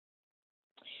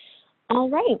All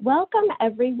right, welcome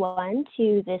everyone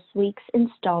to this week's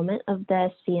installment of the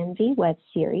CNV web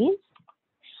series.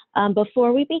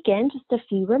 Before we begin, just a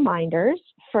few reminders.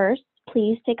 First,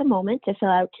 please take a moment to fill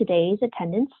out today's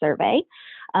attendance survey.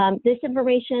 This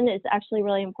information is actually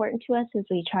really important to us as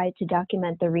we try to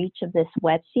document the reach of this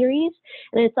web series,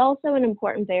 and it's also an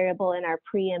important variable in our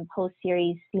pre and post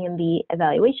series CNV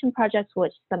evaluation projects,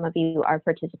 which some of you are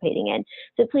participating in.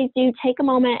 So please do take a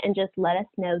moment and just let us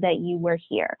know that you were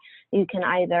here. You can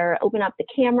either open up the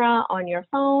camera on your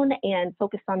phone and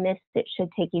focus on this. It should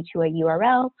take you to a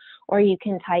URL, or you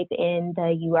can type in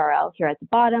the URL here at the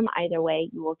bottom. Either way,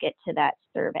 you will get to that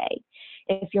survey.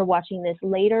 If you're watching this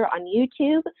later on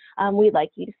YouTube, we'd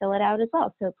like you to fill it out as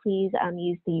well. So please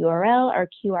use the URL or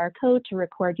QR code to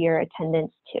record your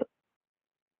attendance too.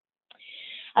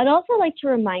 I'd also like to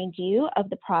remind you of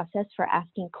the process for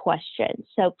asking questions.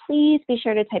 So please be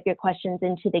sure to type your questions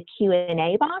into the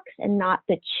Q&A box and not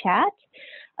the chat.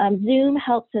 Zoom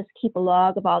helps us keep a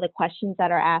log of all the questions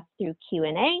that are asked through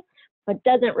Q&A, but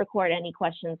doesn't record any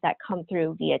questions that come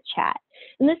through via chat.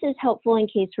 And this is helpful in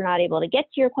case we're not able to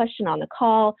get to your question on the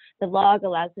call. The log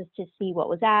allows us to see what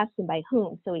was asked and by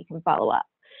whom, so we can follow up.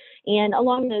 And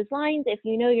along those lines, if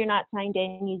you know you're not signed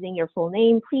in using your full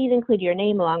name, please include your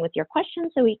name along with your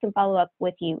question so we can follow up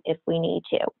with you if we need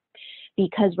to.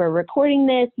 Because we're recording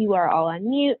this, you are all on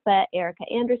mute, but Erica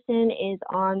Anderson is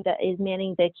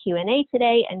manning the Q&A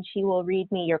today, and she will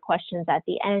read me your questions at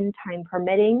the end, time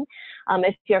permitting.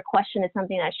 If your question is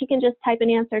something that she can just type an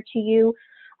answer to you,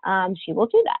 she will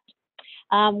do that.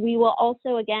 We will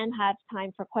also, again, have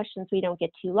time for questions we don't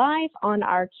get to live on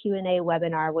our Q&A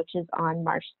webinar, which is on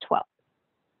March 12th.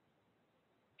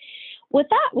 With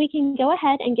that, we can go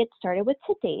ahead and get started with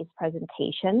today's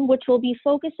presentation, which will be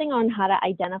focusing on how to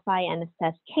identify and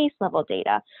assess case level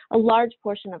data, a large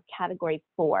portion of category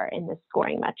 4 in the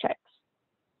scoring metrics.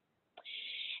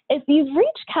 If you've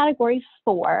reached category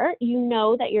 4, you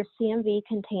know that your CNV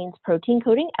contains protein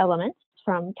coding elements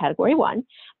from category 1,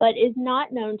 but is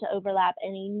not known to overlap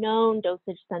any known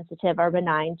dosage sensitive or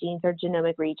benign genes or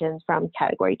genomic regions from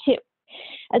category 2.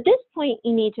 At this point,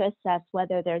 you need to assess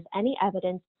whether there's any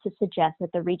evidence to suggest that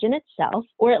the region itself,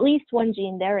 or at least one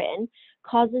gene therein,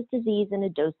 causes disease in a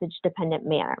dosage-dependent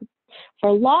manner.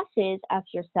 For losses,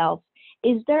 ask yourself,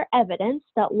 is there evidence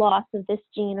that loss of this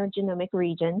gene or genomic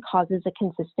region causes a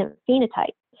consistent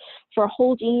phenotype? For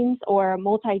whole genes or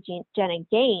multigenic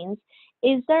gains,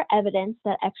 is there evidence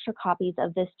that extra copies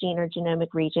of this gene or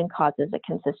genomic region causes a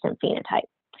consistent phenotype?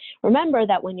 Remember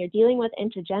that when you're dealing with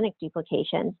intergenic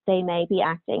duplications, they may be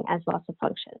acting as loss of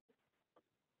function.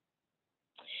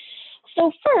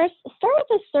 So first, start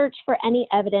with a search for any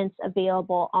evidence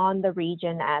available on the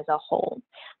region as a whole.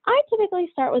 I typically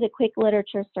start with a quick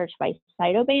literature search by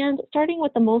cytoband, starting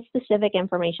with the most specific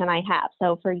information I have.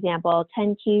 So for example,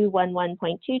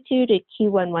 10q11.22 to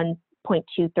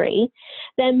q11.23,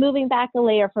 then moving back a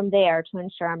layer from there to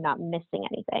ensure I'm not missing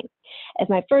anything. If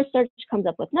my first search comes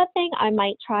up with nothing, I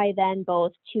might try then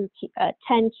both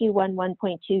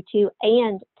 10q11.22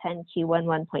 and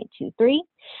 10q11.23.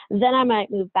 Then I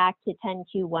might move back to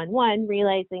 10q11,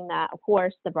 realizing that, of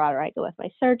course, the broader I go with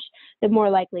my search, the more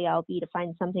likely I'll be to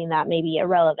find something that may be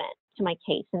irrelevant to my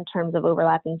case in terms of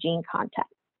overlapping gene content.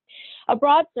 A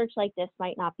broad search like this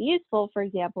might not be useful, for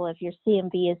example, if your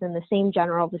CNV is in the same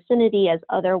general vicinity as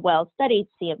other well-studied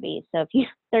CNVs. So if you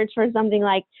search for something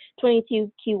like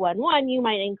 22q11, you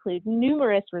might include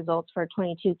numerous results for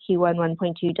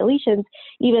 22q11.2 deletions,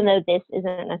 even though this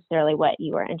isn't necessarily what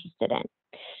you are interested in.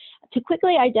 To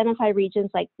quickly identify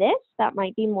regions like this that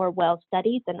might be more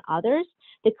well-studied than others,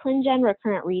 the ClinGen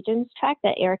Recurrent Regions track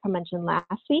that Erica mentioned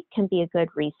last week can be a good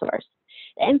resource.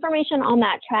 The information on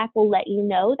that track will let you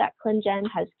know that ClinGen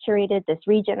has curated this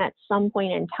region at some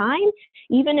point in time,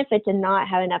 even if it did not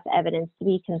have enough evidence to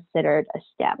be considered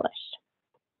established.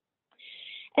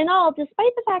 In all,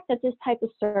 despite the fact that this type of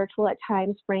search will at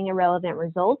times bring irrelevant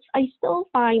results, I still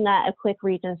find that a quick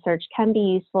region search can be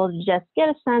useful to just get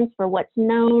a sense for what's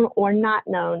known or not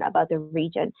known about the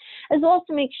region, as well as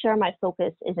to make sure my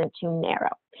focus isn't too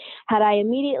narrow. Had I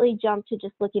immediately jumped to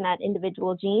just looking at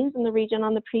individual genes in the region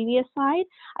on the previous slide,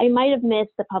 I might have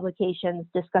missed the publications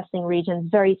discussing regions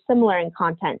very similar in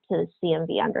content to the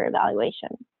CNV under evaluation.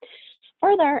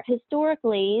 Further,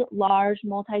 historically, large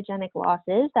multigenic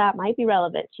losses that might be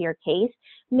relevant to your case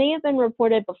may have been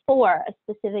reported before a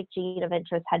specific gene of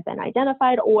interest had been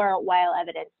identified or while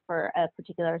evidence for a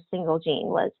particular single gene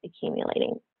was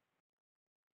accumulating.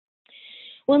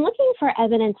 When looking for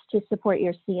evidence to support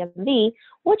your CNV,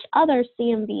 which other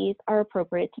CNVs are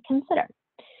appropriate to consider?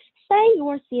 Say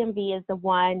your CNV is the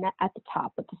one at the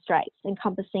top with the stripes,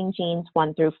 encompassing genes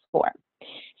 1 through 4.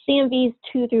 CNVs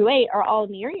 2 through 8 are all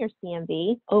near your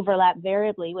CNV, overlap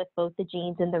variably with both the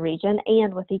genes in the region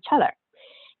and with each other.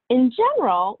 In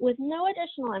general, with no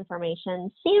additional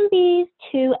information, CNVs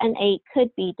 2 and 8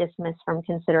 could be dismissed from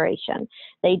consideration.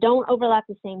 They don't overlap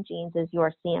the same genes as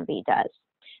your CNV does.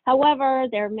 However,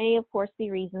 there may, of course, be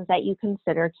reasons that you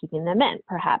consider keeping them in.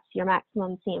 Perhaps your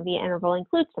maximum CNV interval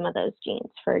includes some of those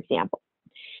genes, for example.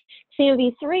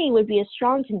 CNV3 would be a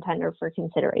strong contender for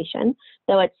consideration.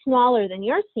 Though it's smaller than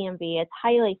your CNV, it's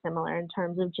highly similar in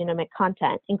terms of genomic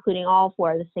content, including all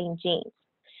 4 of the same genes.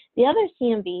 The other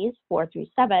CNVs, 4 through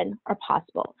 7, are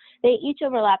possible. They each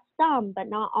overlap some, but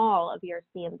not all of your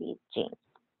CNV's genes.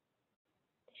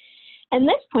 At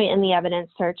this point in the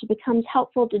evidence search, it becomes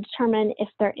helpful to determine if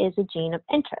there is a gene of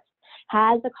interest.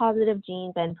 Has a causative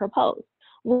gene been proposed?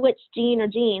 Which gene or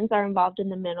genes are involved in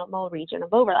the minimal region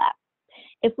of overlap?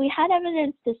 If we had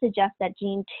evidence to suggest that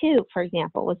gene 2, for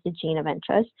example, was the gene of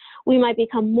interest, we might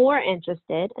become more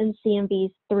interested in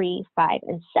CNVs 3, 5,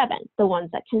 and 7, the ones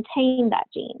that contain that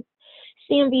gene.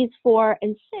 CNVs 4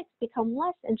 and 6 become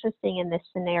less interesting in this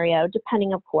scenario,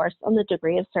 depending, of course, on the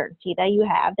degree of certainty that you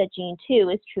have that gene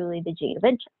 2 is truly the gene of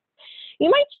interest. You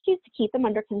might choose to keep them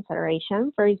under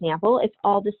consideration. For example, if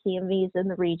all the CNVs in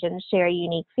the region share a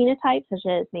unique phenotype, such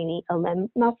as maybe a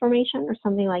limb malformation or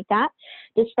something like that,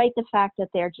 despite the fact that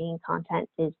their gene content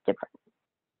is different.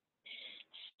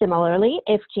 Similarly,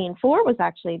 if gene 4 was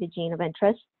actually the gene of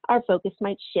interest, our focus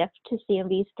might shift to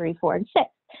CNVs 3, 4, and 6.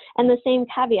 And the same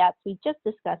caveats we just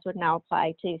discussed would now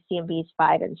apply to CNVs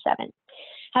 5 and 7.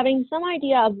 Having some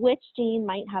idea of which gene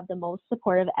might have the most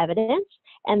supportive evidence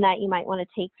and that you might want to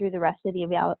take through the rest of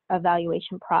the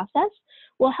evaluation process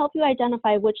will help you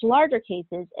identify which larger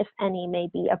cases, if any, may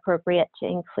be appropriate to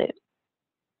include.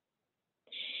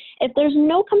 If there's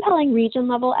no compelling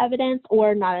region-level evidence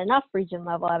or not enough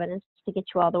region-level evidence to get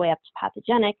you all the way up to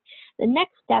pathogenic, the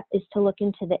next step is to look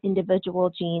into the individual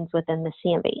genes within the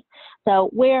CNV. So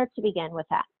where to begin with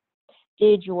that?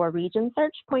 Did your region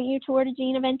search point you toward a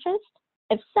gene of interest?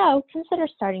 If so, consider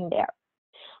starting there.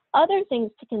 Other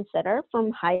things to consider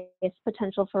from highest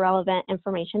potential for relevant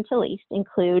information to least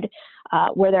include,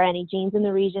 were there any genes in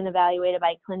the region evaluated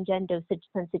by ClinGen dosage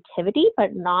sensitivity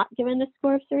but not given a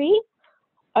score of 3?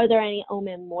 Are there any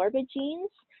OMIM morbid genes?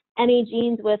 Any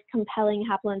genes with compelling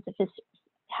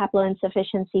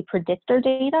haploinsufficiency predictor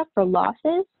data for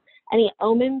losses? Any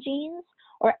OMIM genes?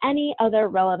 Or any other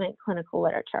relevant clinical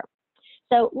literature?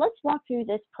 So let's walk through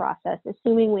this process,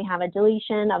 assuming we have a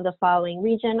deletion of the following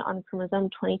region on chromosome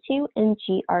 22 in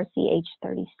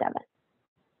GRCH37.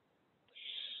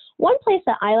 One place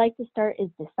that I like to start is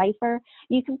Decipher.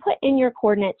 You can put in your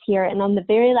coordinates here, and on the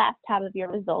very last tab of your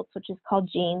results, which is called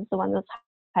Genes, the one that's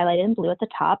highlighted in blue at the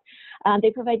top,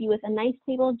 they provide you with a nice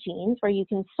table of genes where you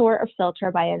can sort or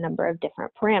filter by a number of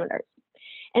different parameters.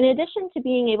 In addition to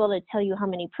being able to tell you how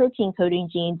many protein coding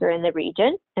genes are in the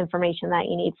region, information that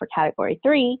you need for category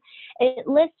 3, it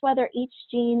lists whether each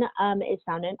gene is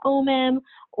found in OMIM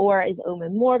or is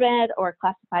OMIM morbid or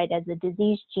classified as a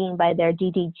disease gene by their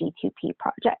DDG2P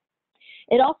project.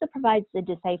 It also provides the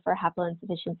Decipher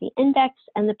haploinsufficiency index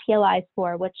and the PLI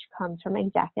score, which comes from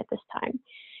Exact at this time.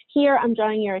 Here, I'm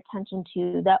drawing your attention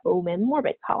to the OMIM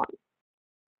morbid column.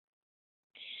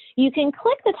 You can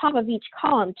click the top of each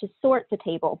column to sort the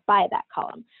table by that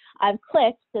column. I've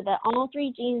clicked so that all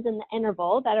 3 genes in the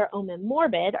interval that are OMIM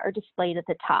morbid are displayed at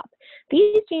the top.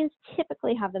 These genes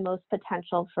typically have the most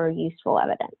potential for useful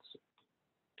evidence.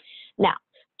 Now,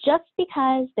 just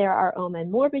because there are OMIM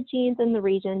morbid genes in the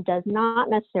region does not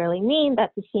necessarily mean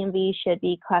that the CNV should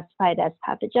be classified as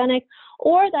pathogenic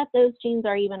or that those genes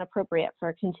are even appropriate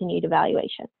for continued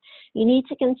evaluation. You need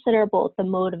to consider both the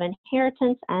mode of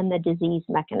inheritance and the disease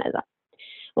mechanism.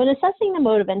 When assessing the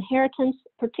mode of inheritance,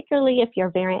 particularly if your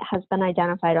variant has been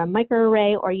identified on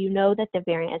microarray or you know that the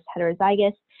variant is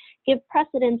heterozygous, give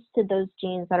precedence to those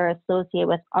genes that are associated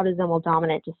with autosomal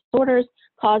dominant disorders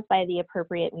caused by the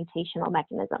appropriate mutational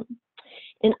mechanism.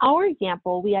 In our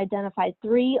example, we identified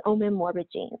 3 OMIM morbid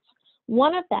genes.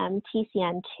 One of them,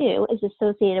 TCN2, is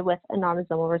associated with an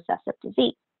autosomal recessive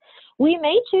disease. We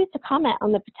may choose to comment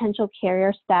on the potential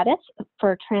carrier status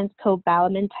for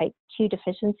transcobalamin type 2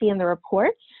 deficiency in the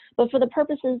report, but for the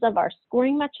purposes of our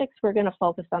scoring metrics, we're going to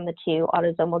focus on the 2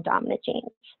 autosomal dominant genes.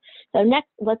 So next,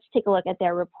 let's take a look at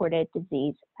their reported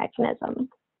disease mechanism.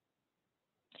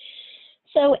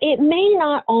 So it may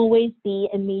not always be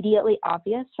immediately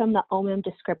obvious from the OMIM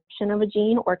description of a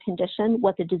gene or condition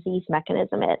what the disease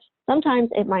mechanism is. Sometimes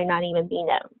it might not even be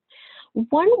known.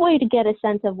 One way to get a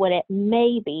sense of what it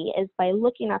may be is by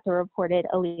looking at the reported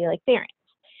allelic variants.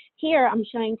 Here, I'm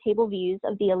showing table views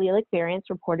of the allelic variants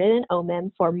reported in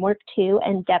OMIM for MORC2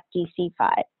 and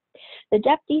DEP-DC5. The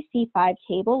DEP-DC5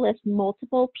 table lists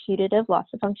multiple putative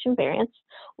loss-of-function variants,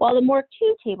 while the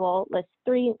MORC2 table lists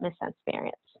 3 missense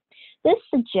variants. This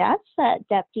suggests that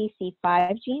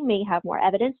DEP-DC5 gene may have more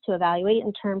evidence to evaluate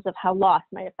in terms of how loss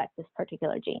might affect this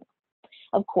particular gene.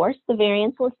 Of course, the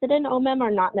variants listed in OMIM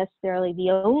are not necessarily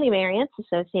the only variants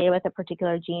associated with a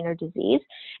particular gene or disease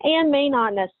and may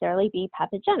not necessarily be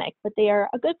pathogenic, but they are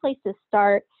a good place to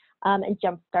start and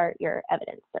jumpstart your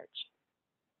evidence search.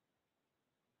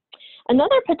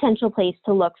 Another potential place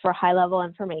to look for high-level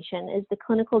information is the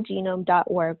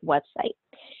clinicalgenome.org website.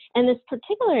 In this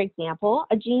particular example,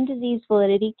 a gene disease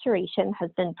validity curation has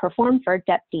been performed for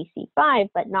DEP-DC5,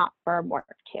 but not for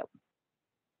MORC2.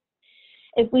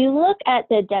 If we look at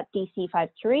the DEP-DC5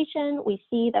 curation, we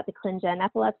see that the ClinGen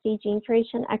Epilepsy Gene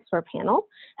Curation Expert Panel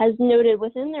has noted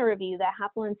within their review that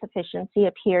haploinsufficiency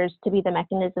appears to be the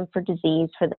mechanism for disease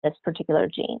for this particular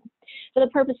gene. For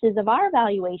the purposes of our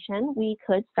evaluation, we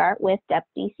could start with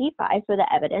DEP-DC5 for the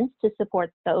evidence to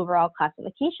support the overall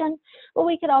classification, but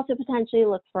we could also potentially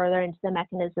look further into the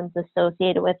mechanisms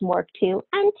associated with MORC2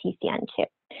 and TCN2.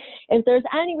 If there's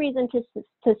any reason to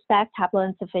suspect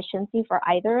haploinsufficiency for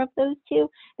either of those two,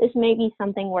 this may be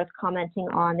something worth commenting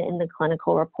on in the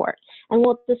clinical report. And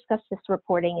we'll discuss this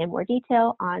reporting in more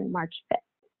detail on March 5th.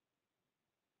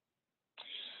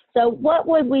 So what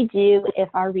would we do if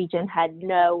our region had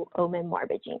no OMIM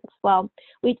morbid genes? Well,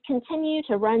 we'd continue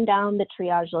to run down the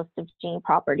triage list of gene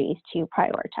properties to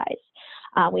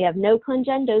prioritize. We have no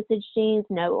ClinGen dosage genes,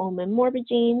 no OMIM morbid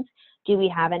genes. Do we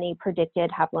have any predicted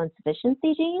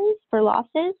haploinsufficiency genes for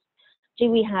losses?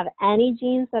 Do we have any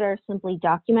genes that are simply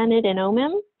documented in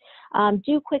OMIM?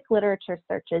 Do quick literature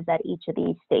searches at each of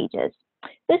these stages.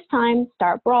 This time,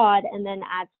 start broad and then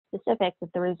add specifics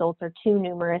if the results are too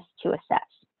numerous to assess.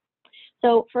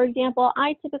 So, for example,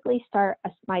 I typically start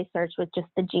my search with just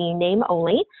the gene name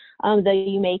only, though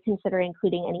you may consider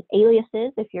including any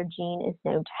aliases if your gene is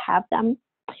known to have them.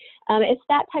 If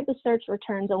that type of search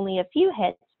returns only a few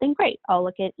hits, then great, I'll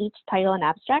look at each title and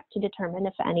abstract to determine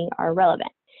if any are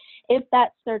relevant. If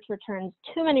that search returns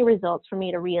too many results for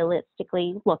me to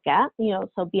realistically look at,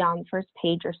 so beyond the first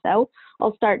page or so,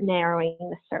 I'll start narrowing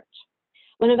the search.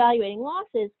 When evaluating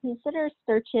losses, consider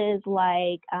searches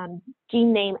like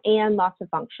gene name and loss of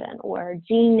function, or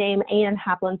gene name and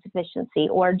haploinsufficiency,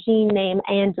 or gene name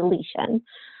and deletion.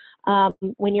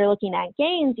 When you're looking at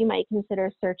gains, you might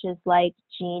consider searches like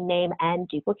gene name and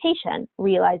duplication,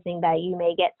 realizing that you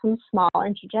may get some small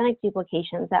intragenic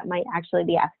duplications that might actually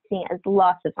be acting as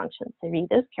loss of function, so read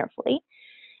those carefully,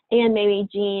 and maybe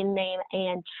gene name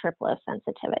and triplo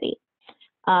sensitivity.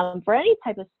 For any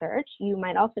type of search, you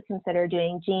might also consider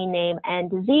doing gene name and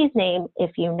disease name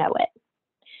if you know it.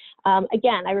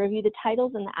 Again, I review the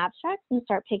titles and the abstracts and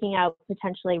start picking out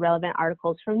potentially relevant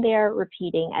articles from there,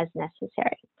 repeating as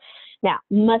necessary. Now,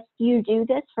 must you do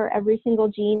this for every single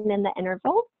gene in the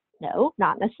interval? No,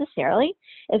 not necessarily.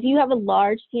 If you have a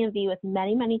large CNV with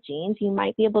many, many genes, you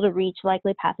might be able to reach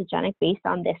likely pathogenic based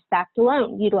on this fact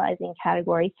alone, utilizing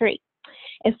category 3.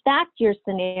 If that's your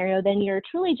scenario, then you're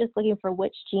truly just looking for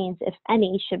which genes, if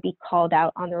any, should be called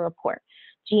out on the report.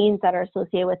 Genes that are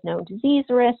associated with known disease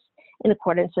risks, in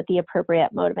accordance with the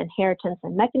appropriate mode of inheritance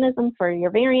and mechanism for your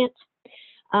variant.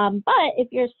 But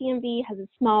if your CNV has a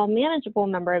small, manageable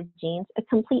number of genes, a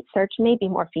complete search may be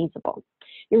more feasible.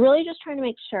 You're really just trying to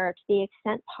make sure, to the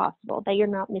extent possible, that you're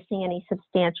not missing any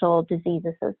substantial disease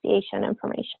association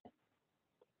information.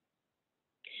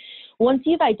 Once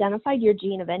you've identified your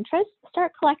gene of interest,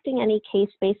 start collecting any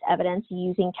case-based evidence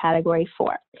using category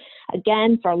 4.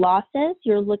 Again, for losses,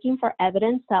 you're looking for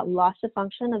evidence that loss of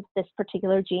function of this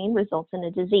particular gene results in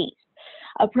a disease.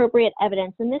 Appropriate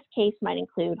evidence in this case might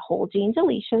include whole gene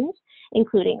deletions,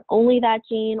 including only that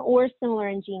gene or similar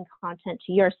in gene content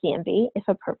to your CNV, if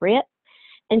appropriate,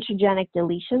 intragenic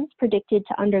deletions predicted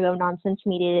to undergo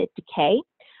nonsense-mediated decay,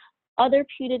 other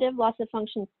putative loss of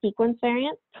function sequence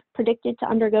variants predicted to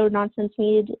undergo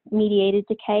nonsense-mediated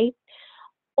decay,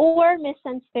 or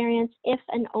missense variants if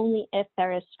and only if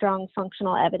there is strong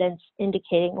functional evidence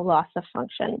indicating loss of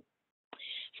function.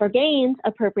 For gains,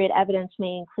 appropriate evidence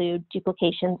may include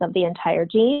duplications of the entire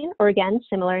gene, or again,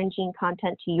 similar in gene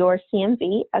content to your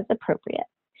CNV as appropriate.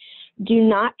 Do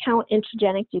not count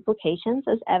intragenic duplications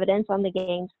as evidence on the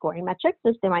gain scoring metrics,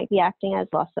 as they might be acting as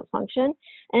loss of function.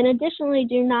 And additionally,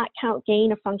 do not count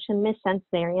gain of function missense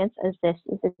variants, as this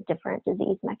is a different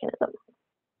disease mechanism.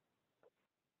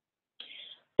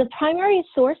 The primary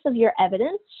source of your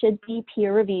evidence should be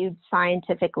peer-reviewed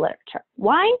scientific literature.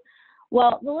 Why?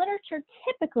 Well, the literature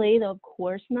typically, though of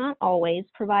course not always,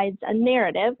 provides a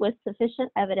narrative with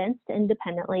sufficient evidence to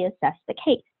independently assess the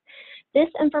case. This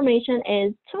information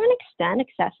is, to an extent,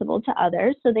 accessible to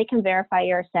others so they can verify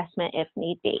your assessment if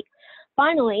need be.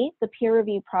 Finally, the peer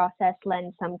review process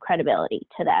lends some credibility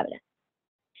to the evidence.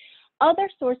 Other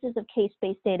sources of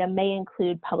case-based data may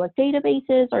include public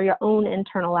databases or your own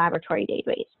internal laboratory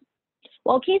database.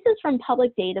 While cases from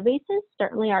public databases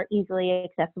certainly are easily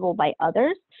accessible by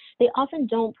others, they often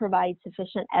don't provide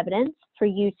sufficient evidence for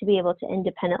you to be able to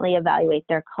independently evaluate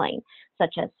their claim,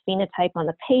 such as phenotype on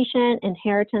the patient,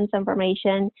 inheritance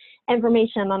information,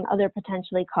 information on other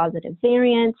potentially causative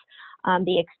variants,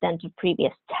 the extent of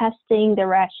previous testing, the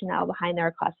rationale behind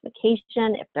their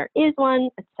classification, if there is one,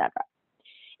 etc.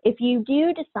 If you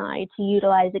do decide to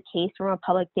utilize a case from a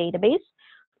public database,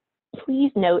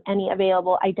 please note any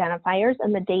available identifiers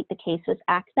and the date the case was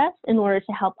accessed in order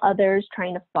to help others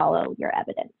trying to follow your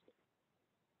evidence.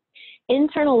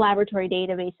 Internal laboratory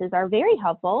databases are very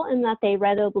helpful in that they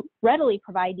readily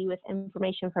provide you with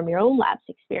information from your own lab's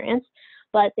experience,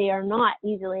 but they are not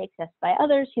easily accessed by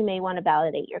others who may want to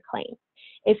validate your claim.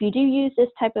 If you do use this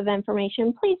type of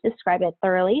information, please describe it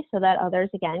thoroughly so that others,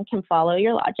 again, can follow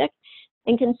your logic,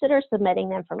 and consider submitting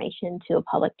the information to a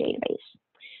public database.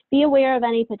 Be aware of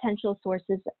any potential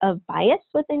sources of bias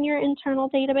within your internal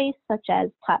database, such as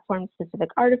platform-specific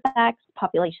artifacts,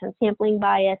 population sampling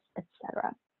bias,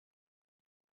 etc.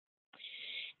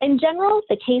 In general,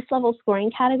 the case-level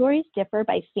scoring categories differ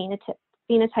by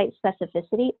phenotype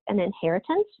specificity and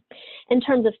inheritance. In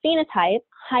terms of phenotype,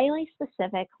 highly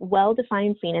specific,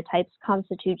 well-defined phenotypes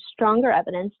constitute stronger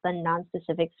evidence than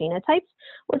nonspecific phenotypes,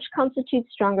 which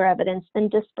constitutes stronger evidence than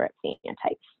disparate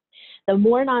phenotypes. The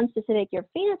more nonspecific your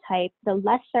phenotype, the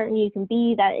less certain you can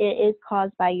be that it is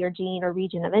caused by your gene or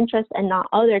region of interest and not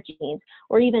other genes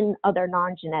or even other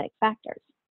non-genetic factors.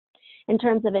 In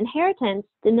terms of inheritance,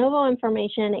 de novo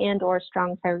information and/or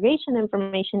strong segregation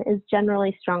information is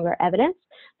generally stronger evidence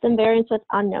than variants with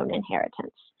unknown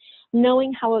inheritance.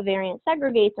 Knowing how a variant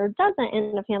segregates or doesn't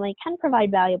in a family can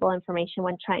provide valuable information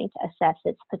when trying to assess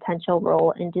its potential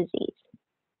role in disease.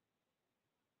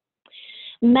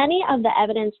 Many of the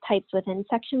evidence types within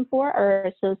Section 4 are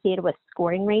associated with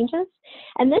scoring ranges,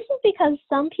 and this is because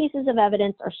some pieces of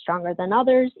evidence are stronger than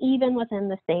others, even within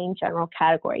the same general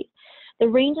category. The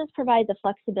ranges provide the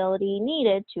flexibility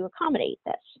needed to accommodate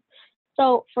this.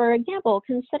 So, for example,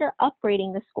 consider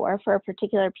upgrading the score for a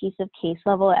particular piece of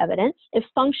case-level evidence if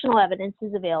functional evidence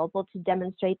is available to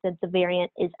demonstrate that the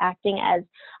variant is acting as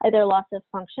either loss of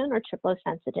function or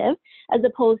triplosensitive, as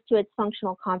opposed to its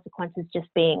functional consequences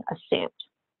just being assumed.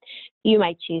 You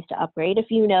might choose to upgrade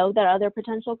if you know that other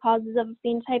potential causes of a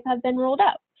phenotype have been ruled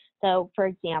out. So, for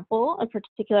example, a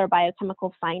particular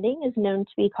biochemical finding is known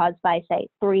to be caused by, say,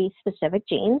 3 specific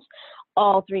genes.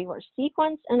 All 3 were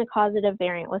sequenced, and a causative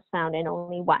variant was found in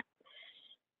only 1.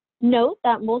 Note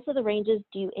that most of the ranges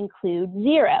do include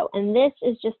 0, and this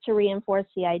is just to reinforce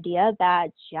the idea that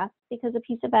just because a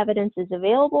piece of evidence is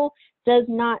available does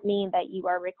not mean that you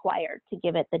are required to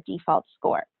give it the default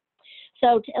score.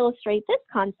 So to illustrate this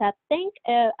concept, think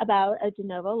about a de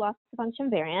novo loss-of-function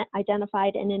variant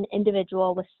identified in an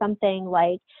individual with something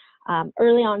like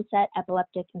early onset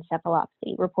epileptic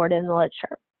encephalopathy reported in the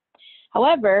literature.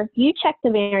 However, you check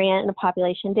the variant in a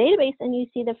population database and you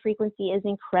see the frequency is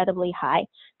incredibly high,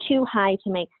 too high to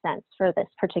make sense for this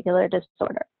particular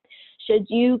disorder. Should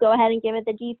you go ahead and give it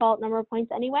the default number of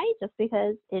points anyway, just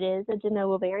because it is a de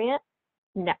novo variant?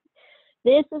 No.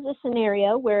 This is a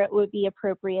scenario where it would be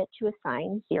appropriate to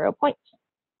assign 0 points.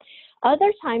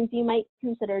 Other times you might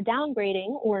consider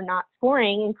downgrading or not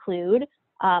scoring include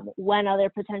when other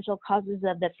potential causes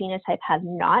of the phenotype have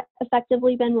not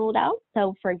effectively been ruled out.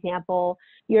 So, for example,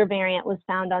 your variant was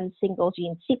found on single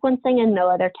gene sequencing and no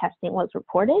other testing was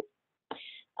reported.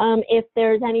 If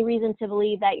there's any reason to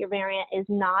believe that your variant is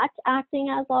not acting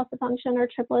as loss of function or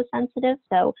triplosensitive,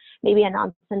 so maybe a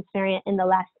nonsense variant in the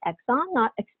last exon,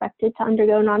 not expected to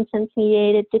undergo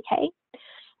nonsense-mediated decay.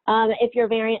 If your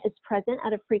variant is present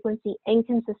at a frequency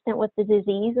inconsistent with the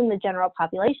disease in the general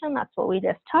population, that's what we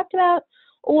just talked about,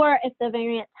 or if the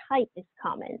variant type is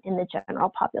common in the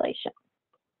general population.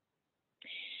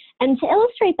 And to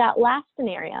illustrate that last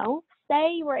scenario,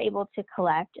 say you were able to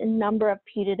collect a number of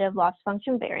putative loss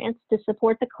function variants to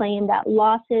support the claim that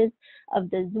losses of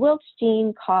the Zwilch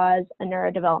gene cause a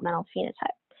neurodevelopmental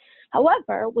phenotype.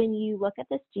 However, when you look at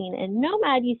this gene in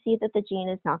Nomad, you see that the gene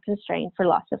is not constrained for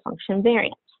loss of function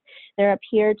variants. There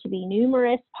appear to be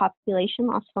numerous population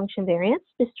loss function variants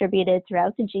distributed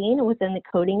throughout the gene and within the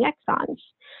coding exons.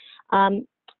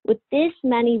 With this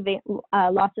many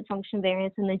loss of function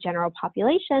variants in the general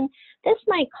population, this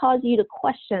might cause you to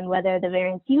question whether the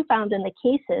variants you found in the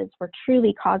cases were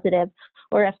truly causative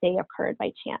or if they occurred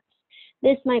by chance.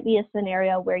 This might be a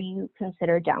scenario where you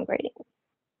consider downgrading.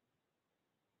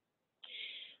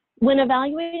 When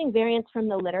evaluating variants from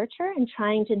the literature and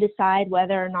trying to decide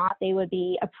whether or not they would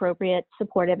be appropriate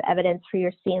supportive evidence for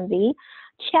your CNV,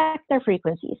 check their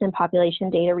frequencies in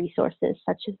population data resources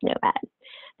such as NOMAD.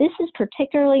 This is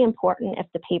particularly important if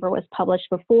the paper was published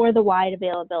before the wide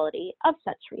availability of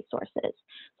such resources.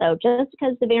 So just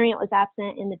because the variant was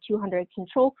absent in the 200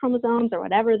 control chromosomes or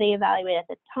whatever they evaluated at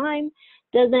the time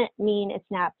doesn't mean it's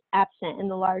not absent in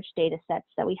the large data sets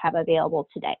that we have available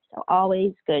today. So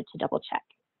always good to double check.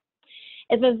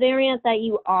 If a variant that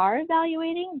you are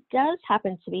evaluating does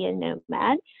happen to be a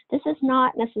NOMAD, this is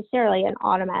not necessarily an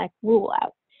automatic rule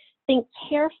out. Think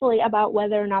carefully about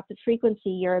whether or not the frequency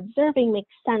you're observing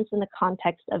makes sense in the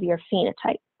context of your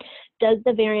phenotype. Does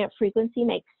the variant frequency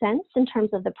make sense in terms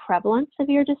of the prevalence of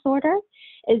your disorder?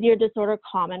 Is your disorder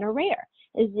common or rare?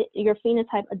 Is your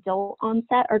phenotype adult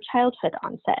onset or childhood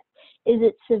onset? Is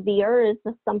it severe, or is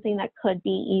this something that could be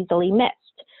easily missed?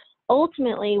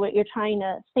 Ultimately, what you're trying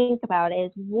to think about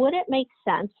is, would it make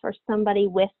sense for somebody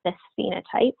with this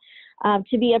phenotype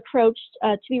to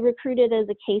be recruited as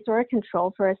a case or a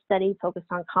control for a study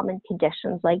focused on common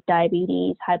conditions like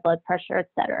diabetes, high blood pressure, et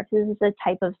cetera? This is the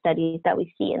type of studies that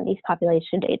we see in these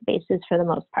population databases for the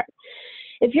most part.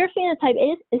 If your phenotype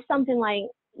is something like,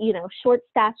 short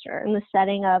stature in the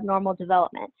setting of normal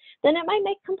development, then it might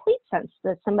make complete sense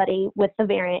that somebody with the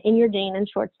variant in your gene and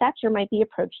short stature might be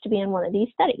approached to be in one of these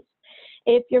studies.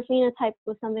 If your phenotype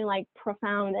was something like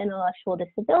profound intellectual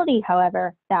disability,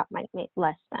 however, that might make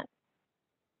less sense.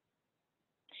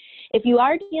 If you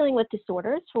are dealing with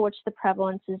disorders for which the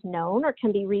prevalence is known or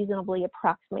can be reasonably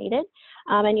approximated,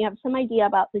 and you have some idea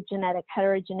about the genetic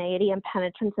heterogeneity and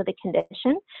penetrance of the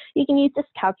condition, you can use this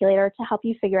calculator to help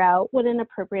you figure out what an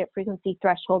appropriate frequency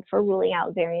threshold for ruling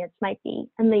out variants might be,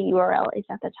 and the URL is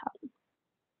at the top.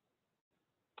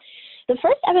 The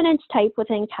first evidence type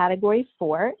within category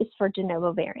 4 is for de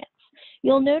novo variants.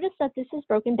 You'll notice that this is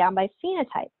broken down by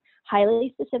phenotype: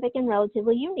 highly specific and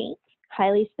relatively unique,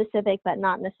 highly specific but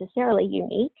not necessarily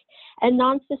unique, and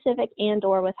nonspecific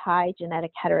and/or with high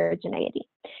genetic heterogeneity.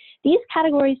 These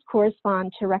categories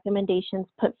correspond to recommendations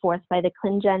put forth by the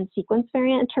ClinGen Sequence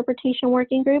Variant Interpretation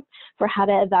Working Group for how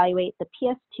to evaluate the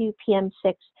PS2,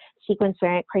 PM6 sequence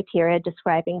variant criteria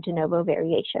describing de novo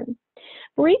variation.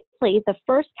 Briefly, the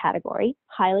first category,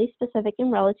 highly specific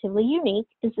and relatively unique,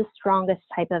 is the strongest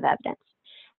type of evidence.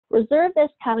 Reserve this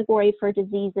category for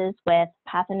diseases with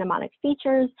pathognomonic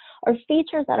features or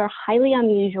features that are highly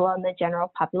unusual in the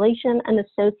general population and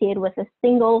associated with a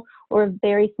single or a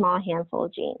very small handful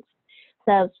of genes.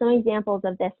 So some examples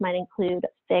of this might include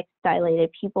fixed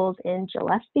dilated pupils in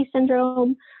Gillespie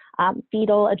syndrome,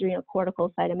 fetal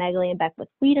adrenocortical cytomegalomy and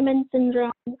Beckwith-Wiedemann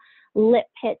syndrome, lip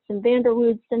pits and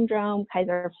Vanderwood syndrome,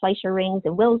 Kaiser-Fleischer rings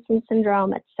and Wilson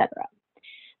syndrome, etc.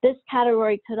 This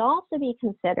category could also be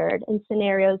considered in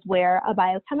scenarios where a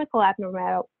biochemical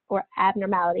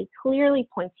abnormality clearly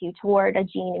points you toward a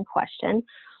gene in question,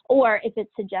 or if it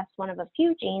suggests one of a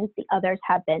few genes, the others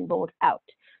have been ruled out.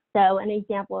 So an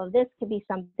example of this could be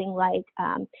something like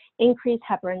increased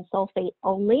heparan sulfate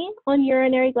only on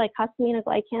urinary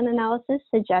glycosaminoglycan analysis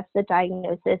suggests the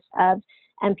diagnosis of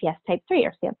MPS type 3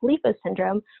 or Sanfilippo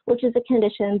syndrome, which is a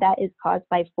condition that is caused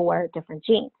by 4 different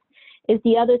genes. If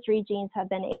the other 3 genes have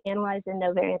been analyzed and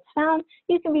no variants found,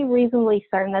 you can be reasonably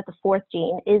certain that the 4th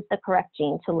gene is the correct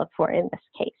gene to look for in this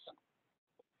case.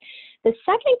 The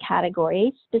second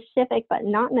category, specific but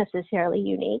not necessarily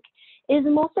unique, is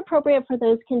most appropriate for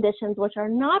those conditions which are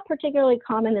not particularly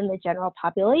common in the general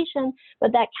population,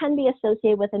 but that can be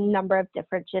associated with a number of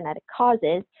different genetic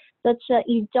causes, such that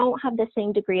you don't have the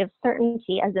same degree of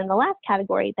certainty as in the last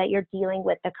category that you're dealing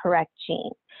with the correct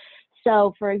gene.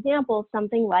 So, for example,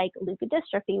 something like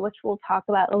leukodystrophy, which we'll talk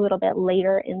about a little bit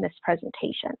later in this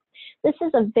presentation. This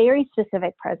is a very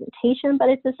specific presentation, but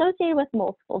it's associated with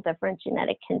multiple different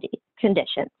genetic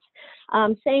conditions.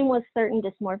 Same with certain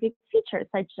dysmorphic features,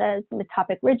 such as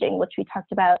metopic ridging, which we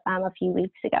talked about a few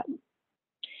weeks ago.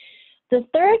 The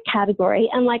third category,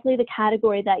 and likely the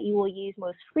category that you will use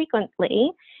most frequently,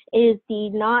 is the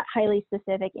not highly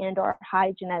specific and/or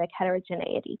high genetic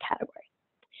heterogeneity category.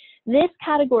 This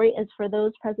category is for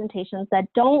those presentations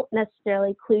that don't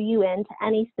necessarily clue you into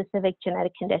any specific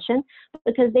genetic condition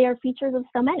because they are features of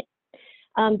so many.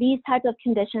 These types of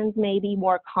conditions may be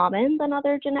more common than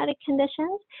other genetic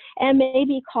conditions and may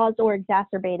be caused or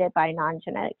exacerbated by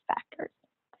non-genetic factors.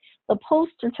 The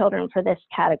poster children for this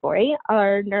category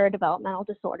are neurodevelopmental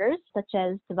disorders such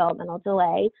as developmental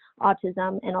delay,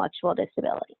 autism, intellectual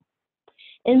disability.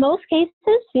 In most cases,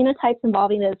 phenotypes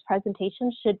involving those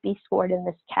presentations should be scored in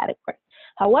this category.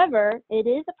 However, it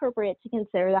is appropriate to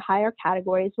consider the higher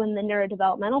categories when the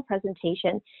neurodevelopmental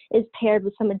presentation is paired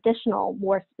with some additional,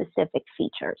 more specific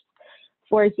features.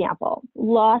 For example,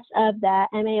 loss of the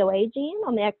MAOA gene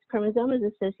on the X chromosome is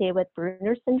associated with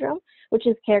Bruner syndrome, which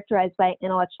is characterized by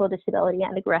intellectual disability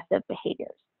and aggressive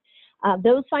behaviors.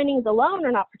 Those findings alone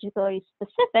are not particularly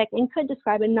specific and could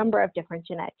describe a number of different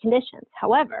genetic conditions.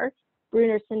 However,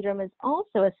 Bruner syndrome is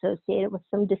also associated with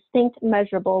some distinct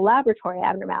measurable laboratory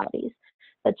abnormalities,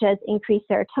 such as increased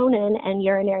serotonin and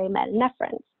urinary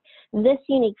metanephrine. This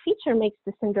unique feature makes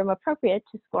the syndrome appropriate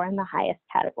to score in the highest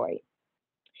category.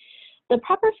 The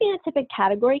proper phenotypic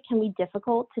category can be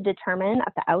difficult to determine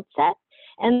at the outset,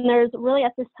 and there's really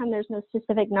at this time, there's no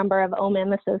specific number of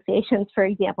OMIM associations, for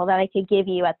example, that I could give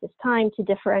you at this time to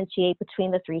differentiate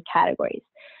between the three categories.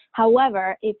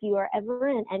 However, if you are ever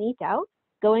in any doubt,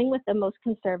 going with the most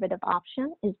conservative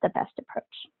option is the best approach.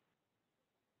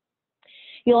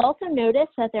 You'll also notice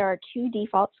that there are two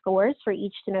default scores for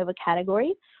each de novo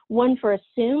category, one for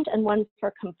assumed and one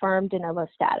for confirmed de novo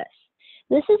status.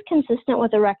 This is consistent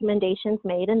with the recommendations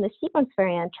made in the sequence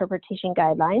variant interpretation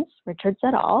guidelines, Richards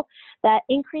et al., that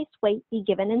increased weight be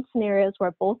given in scenarios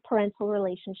where both parental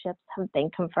relationships have been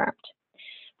confirmed.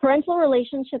 Parental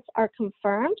relationships are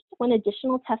confirmed when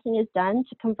additional testing is done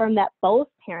to confirm that both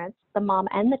parents, the mom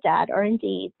and the dad, are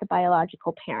indeed the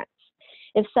biological parents.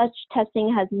 If such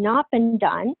testing has not been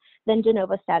done, then de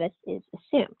novo status is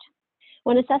assumed.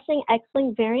 When assessing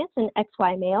X-linked variants in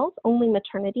XY males, only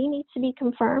maternity needs to be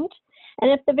confirmed.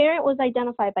 And if the variant was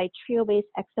identified by trio-based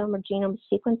exome or genome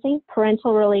sequencing,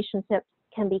 parental relationships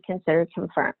can be considered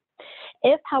confirmed.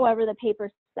 If, however, the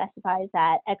paper specifies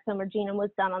that exome or genome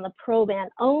was done on the proband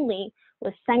only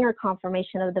with Sanger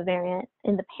confirmation of the variant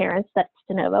in the parents, that's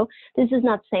de novo, this is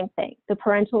not the same thing. The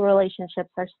parental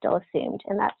relationships are still assumed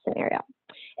in that scenario.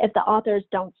 If the authors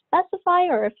don't specify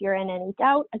or if you're in any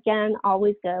doubt, again,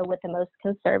 always go with the most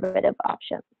conservative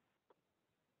option.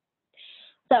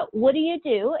 So what do you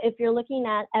do if you're looking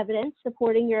at evidence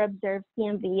supporting your observed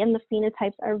CNV and the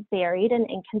phenotypes are varied and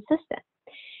inconsistent?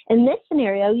 In this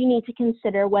scenario, you need to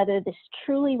consider whether this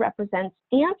truly represents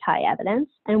anti-evidence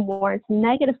and warrants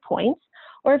negative points,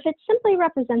 or if it simply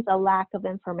represents a lack of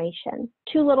information,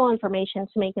 too little information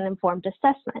to make an informed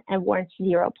assessment and warrants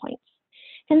 0 points.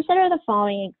 Consider the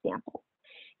following example.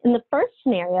 In the first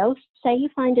scenario, say you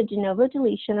find a de novo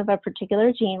deletion of a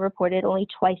particular gene reported only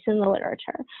twice in the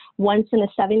literature, once in a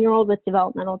 7-year-old with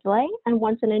developmental delay and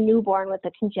once in a newborn with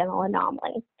a congenital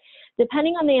anomaly.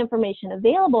 Depending on the information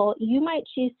available, you might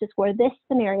choose to score this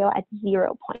scenario at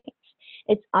 0 points.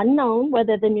 It's unknown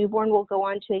whether the newborn will go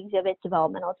on to exhibit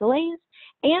developmental delays,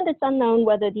 and it's unknown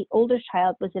whether the older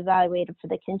child was evaluated for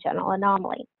the congenital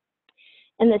anomaly.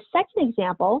 In the second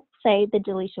example, say the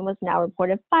deletion was now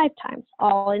reported 5 times,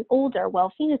 all in older,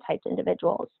 well-phenotyped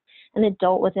individuals, an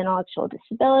adult with intellectual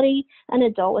disability, an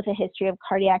adult with a history of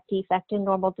cardiac defect and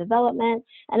normal development,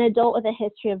 an adult with a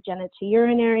history of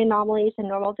genitourinary anomalies and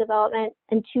normal development,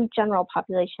 and 2 general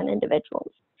population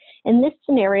individuals. In this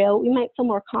scenario, we might feel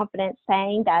more confident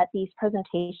saying that these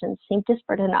presentations seem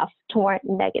disparate enough to warrant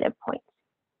negative points.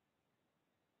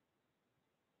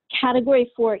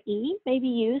 Category 4E may be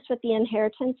used with the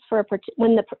inheritance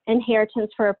when the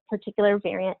inheritance for a particular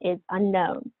variant is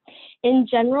unknown. In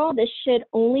general, this should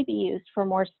only be used for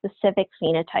more specific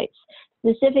phenotypes.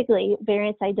 Specifically,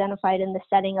 variants identified in the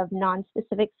setting of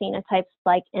non-specific phenotypes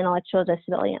like intellectual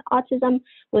disability and autism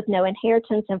with no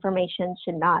inheritance information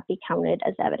should not be counted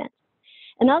as evidence.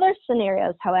 In other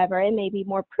scenarios, however, it may be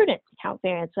more prudent to count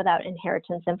variants without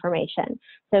inheritance information.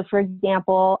 So for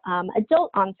example, adult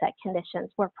onset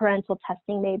conditions where parental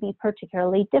testing may be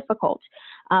particularly difficult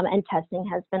and testing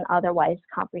has been otherwise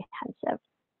comprehensive.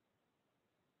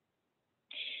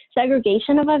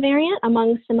 Segregation of a variant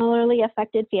among similarly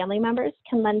affected family members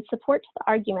can lend support to the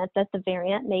argument that the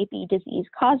variant may be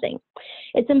disease-causing.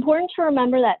 It's important to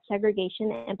remember that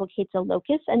segregation implicates a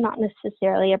locus and not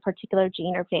necessarily a particular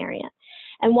gene or variant.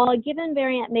 And while a given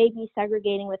variant may be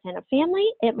segregating within a family,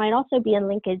 it might also be in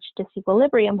linkage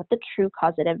disequilibrium with the true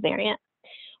causative variant.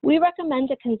 We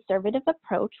recommend a conservative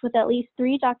approach with at least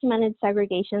 3 documented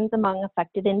segregations among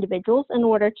affected individuals in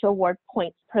order to award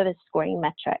points per the scoring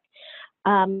metric.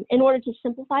 In order to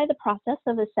simplify the process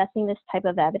of assessing this type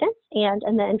of evidence, and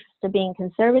in the interest of being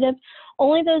conservative,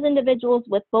 only those individuals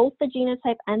with both the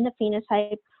genotype and the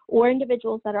phenotype, or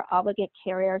individuals that are obligate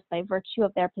carriers by virtue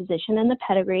of their position in the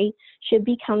pedigree, should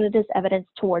be counted as evidence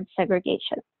towards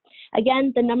segregation.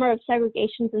 Again, the number of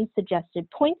segregations and suggested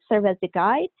points serve as a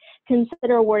guide.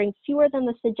 Consider awarding fewer than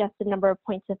the suggested number of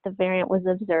points if the variant was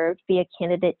observed via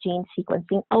candidate gene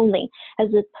sequencing only, as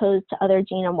opposed to other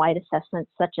genome-wide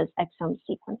assessments such as exome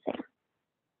sequencing.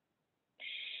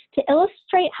 To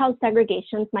illustrate how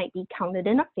segregations might be counted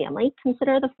in a family,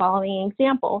 consider the following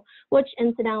example, which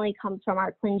incidentally comes from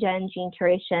our ClinGen Gene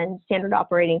Curation Standard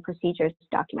Operating Procedures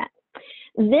document.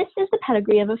 This is the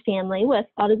pedigree of a family with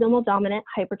autosomal dominant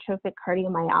hypertrophic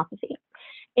cardiomyopathy.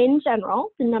 In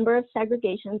general, the number of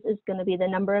segregations is going to be the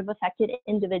number of affected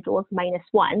individuals minus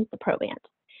 1, the proband.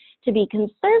 To be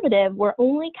conservative, we're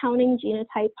only counting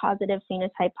genotype positive,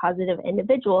 phenotype positive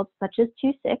individuals such as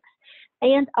 2,6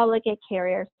 and obligate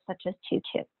carriers such as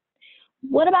 2,2.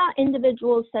 What about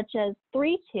individuals such as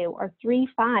 3,2 or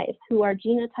 3,5 who are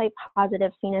genotype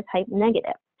positive, phenotype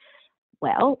negative?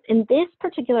 Well, in this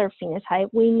particular phenotype,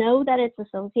 we know that it's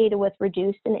associated with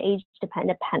reduced and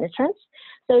age-dependent penetrance.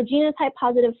 So genotype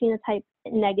positive, phenotype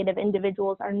negative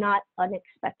individuals are not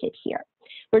unexpected here.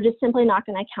 We're just simply not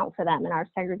going to account for them in our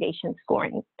segregation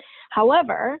scoring.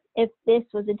 However, if this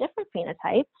was a different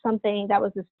phenotype, something that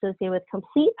was associated with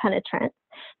complete penetrance,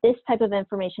 this type of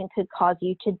information could cause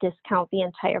you to discount the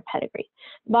entire pedigree.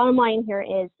 The bottom line here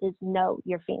is know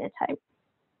your phenotype.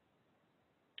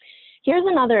 Here's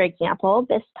another example,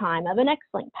 this time of an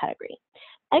X-linked pedigree.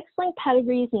 X-linked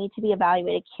pedigrees need to be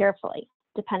evaluated carefully.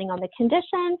 Depending on the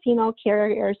condition, female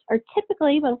carriers are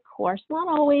typically, but of course not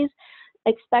always,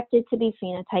 expected to be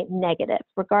phenotype negative,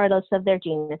 regardless of their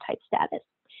genotype status.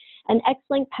 An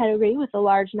X-linked pedigree with a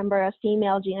large number of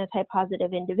female genotype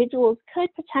positive individuals could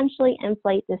potentially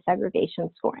inflate the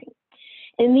segregation scoring.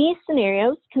 In these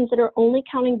scenarios, consider only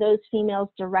counting those females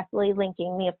directly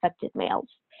linking the affected males.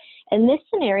 In this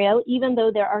scenario, even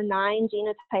though there are 9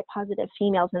 genotype positive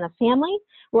females in the family,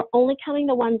 we're only counting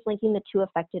the ones linking the 2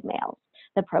 affected males.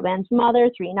 The proband's mother,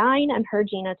 3,9, and her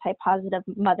genotype positive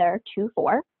mother,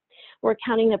 2,4. We're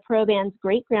counting the proband's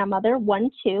great-grandmother,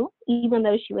 1,2, even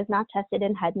though she was not tested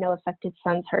and had no affected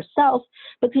sons herself,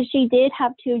 because she did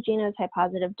have 2 genotype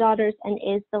positive daughters and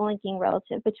is the linking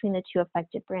relative between the 2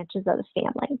 affected branches of the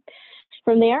family.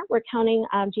 From there, we're counting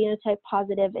genotype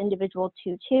positive individual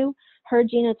 2,2, her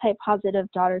genotype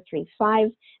positive daughter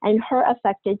 3,5, and her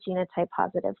affected genotype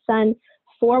positive son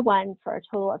 4,1 for a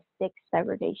total of 6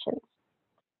 segregations.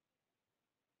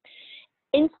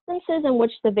 Instances in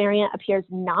which the variant appears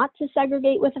not to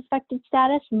segregate with affected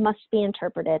status must be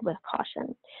interpreted with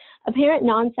caution. Apparent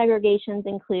non-segregations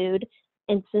include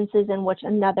instances in which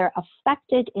another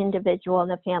affected individual in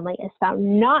the family is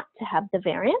found not to have the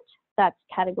variant, that's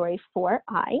category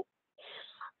 4I,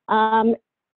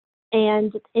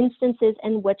 and instances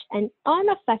in which an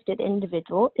unaffected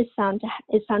individual is found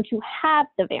to have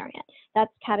the variant,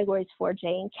 that's categories 4J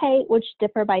and K, which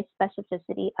differ by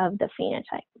specificity of the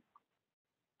phenotype.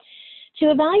 To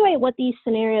evaluate what these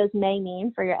scenarios may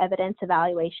mean for your evidence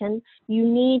evaluation, you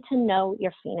need to know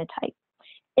your phenotype.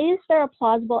 Is there a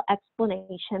plausible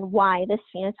explanation why this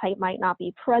phenotype might not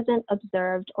be present,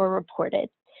 observed, or reported?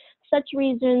 Such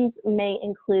reasons may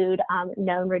include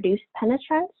known reduced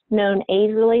penetrance, known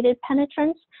age-related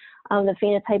penetrance, the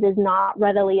phenotype is not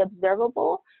readily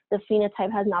observable, the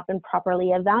phenotype has not been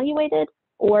properly evaluated,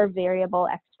 or variable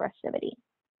expressivity.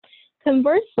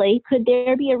 Conversely, could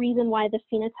there be a reason why the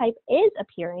phenotype is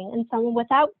appearing in someone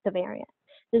without the variant?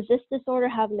 Does this disorder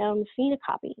have known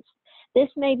phenocopies? This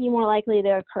may be more likely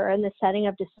to occur in the setting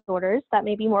of disorders that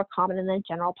may be more common in the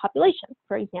general population,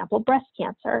 for example, breast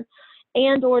cancer,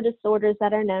 and/or disorders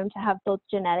that are known to have both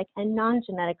genetic and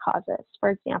non-genetic causes, for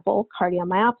example,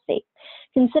 cardiomyopathy.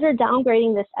 Consider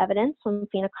downgrading this evidence when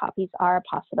phenocopies are a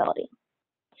possibility.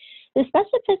 The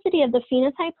specificity of the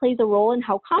phenotype plays a role in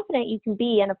how confident you can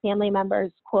be in a family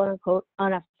member's quote-unquote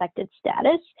unaffected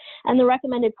status, and the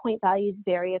recommended point values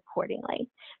vary accordingly.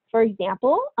 For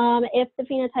example, if the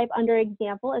phenotype under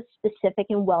example is specific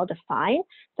and well-defined,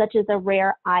 such as a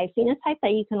rare eye phenotype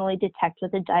that you can only detect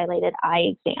with a dilated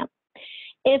eye exam.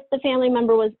 If the family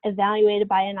member was evaluated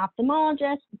by an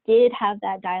ophthalmologist, did have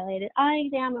that dilated eye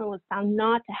exam, and was found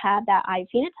not to have that eye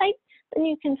phenotype, then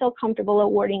you can feel comfortable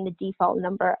awarding the default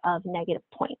number of negative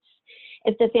points.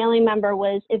 If the family member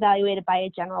was evaluated by a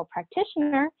general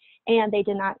practitioner and they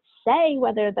did not say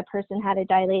whether the person had a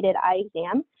dilated eye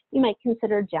exam, you might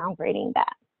consider downgrading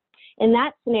that. In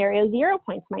that scenario, 0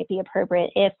 points might be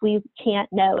appropriate if we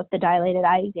can't know if the dilated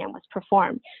eye exam was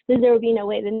performed, because there would be no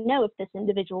way to know if this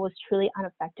individual was truly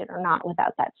unaffected or not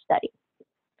without that study.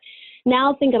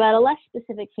 Now think about a less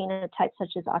specific phenotype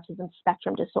such as autism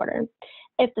spectrum disorder.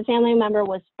 If the family member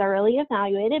was thoroughly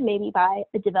evaluated, maybe by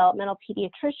a developmental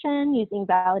pediatrician using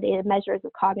validated measures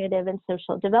of cognitive and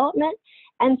social development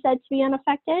and said to be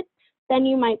unaffected, then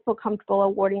you might feel comfortable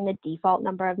awarding the default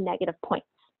number of negative points.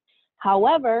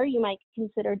 However, you might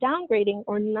consider downgrading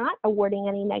or not awarding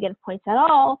any negative points at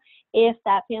all if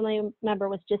that family member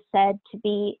was just said to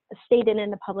be stated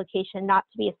in the publication not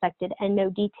to be affected and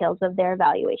no details of their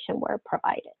evaluation were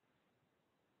provided.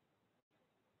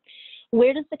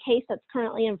 Where does the case that's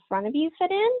currently in front of you fit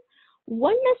in?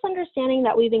 One misunderstanding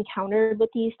that we've encountered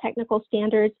with these technical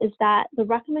standards is that the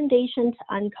recommendation to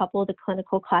uncouple the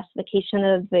clinical classification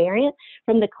of the variant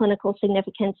from the clinical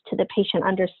significance to the patient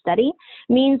under study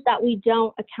means that we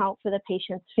don't account for the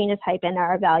patient's phenotype in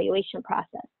our evaluation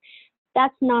process.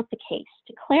 That's not the case.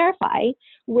 To clarify,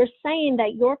 we're saying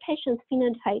that your patient's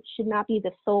phenotype should not be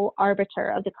the sole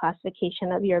arbiter of the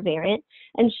classification of your variant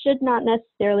and should not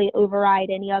necessarily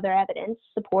override any other evidence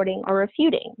supporting or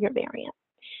refuting your variant.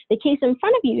 The case in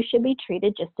front of you should be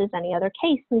treated just as any other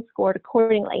case and scored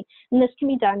accordingly, and this can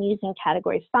be done using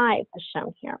category 5 as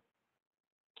shown here.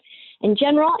 In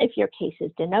general, if your case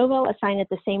is de novo, assign it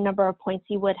the same number of points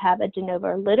you would have a de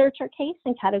novo literature case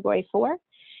in category 4.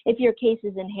 If your case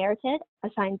is inherited,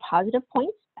 assign positive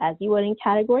points, as you would in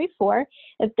category 4,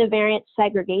 if the variant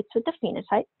segregates with the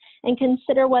phenotype, and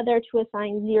consider whether to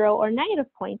assign 0 or negative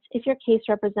points if your case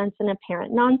represents an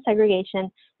apparent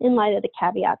non-segregation in light of the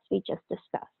caveats we just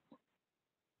discussed.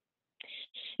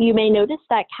 You may notice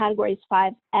that categories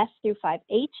 5F through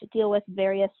 5H deal with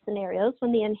various scenarios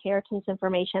when the inheritance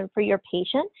information for your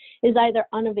patient is either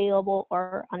unavailable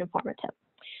or uninformative.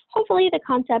 Hopefully the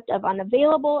concept of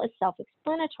unavailable is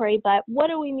self-explanatory, but what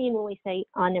do we mean when we say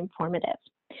uninformative?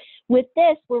 With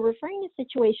this, we're referring to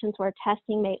situations where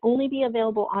testing may only be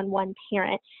available on one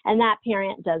parent, and that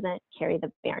parent doesn't carry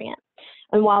the variant.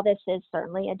 And while this is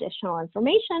certainly additional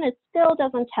information, it still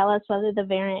doesn't tell us whether the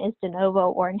variant is de novo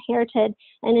or inherited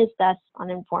and is thus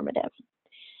uninformative.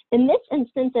 In this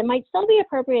instance, it might still be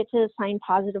appropriate to assign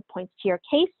positive points to your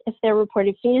case if their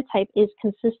reported phenotype is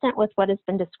consistent with what has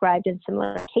been described in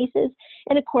similar cases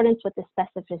in accordance with the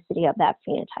specificity of that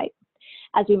phenotype.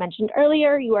 As we mentioned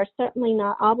earlier, you are certainly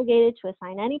not obligated to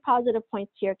assign any positive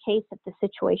points to your case if the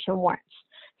situation warrants.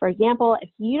 For example, if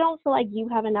you don't feel like you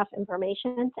have enough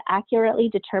information to accurately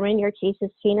determine your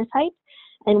case's phenotype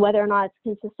and whether or not it's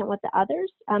consistent with the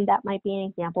others, that might be an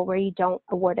example where you don't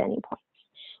award any points.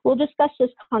 We'll discuss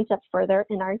this concept further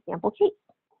in our example case.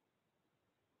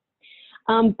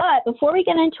 But before we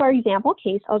get into our example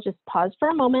case, I'll just pause for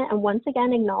a moment and once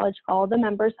again acknowledge all the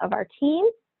members of our team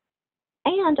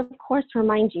and, of course,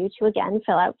 remind you to again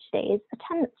fill out today's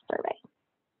attendance survey.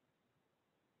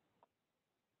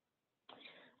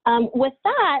 With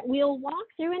that, we'll walk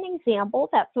through an example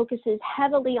that focuses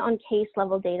heavily on case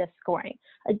level data scoring,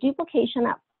 a duplication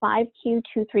at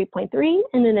 5Q23.3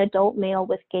 in an adult male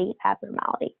with gait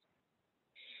abnormality.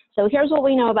 So here's what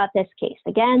we know about this case.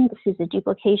 Again, this is a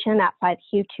duplication at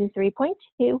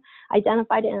 5Q23.2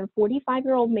 identified in a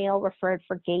 45-year-old male referred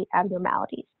for gait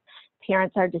abnormalities.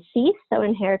 Parents are deceased, so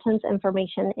inheritance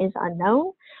information is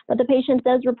unknown, but the patient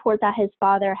does report that his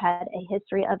father had a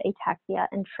history of ataxia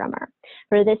and tremor.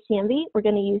 For this CNV, we're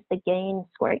going to use the GAIN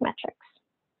scoring metrics.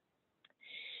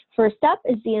 First up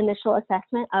is the initial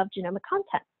assessment of genomic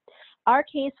content. Our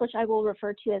case, which I will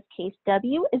refer to as case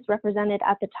W, is represented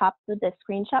at the top of this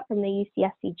screenshot from the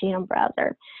UCSC genome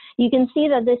browser. You can see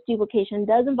that this duplication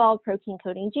does involve protein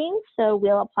coding genes, so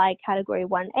we'll apply category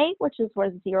 1A, which is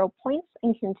worth 0 points,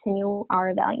 and continue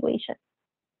our evaluation.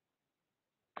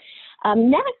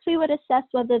 Next, we would assess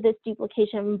whether this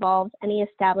duplication involves any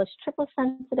established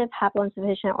triple-sensitive,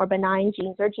 haploinsufficient, or benign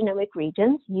genes or genomic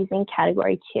regions using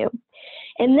category 2.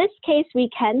 In this case, we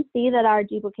can see that our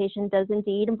duplication does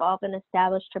indeed involve an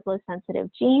established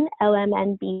triplo-sensitive gene,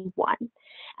 LMNB1.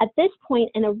 At this point,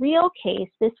 in a real case,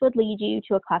 this would lead you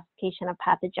to a classification of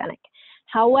pathogenic.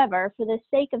 However, for the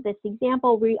sake of this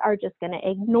example, we are just going to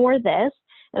ignore this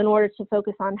in order to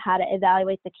focus on how to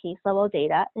evaluate the case level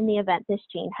data in the event this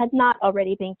gene had not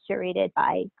already been curated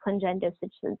by ClinGen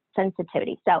dosage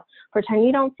sensitivity. So pretend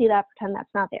you don't see that, pretend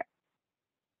that's not there.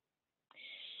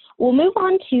 We'll move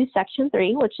on to section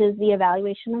 3, which is the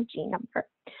evaluation of gene number.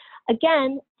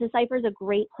 Again, Decipher is a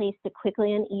great place to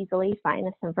quickly and easily find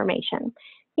this information.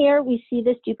 Here we see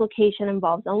this duplication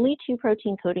involves only 2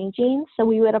 protein coding genes, so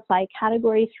we would apply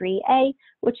category 3A,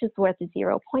 which is worth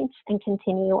 0 points, and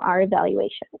continue our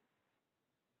evaluation.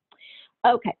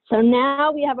 Okay, so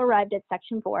now we have arrived at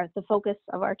section 4, the focus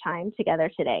of our time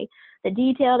together today, the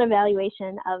detailed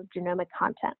evaluation of genomic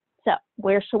content. So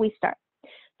where shall we start?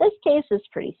 This case is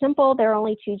pretty simple. There are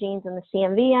only 2 genes in the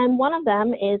CNV, and one of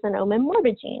them is an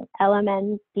omen-morbid gene,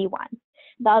 LMNB1.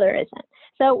 The other isn't.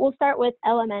 So we'll start with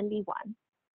LMNB1.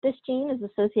 This gene is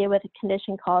associated with a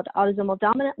condition called autosomal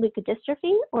dominant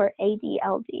leukodystrophy, or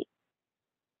ADLD.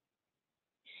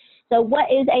 So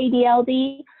what is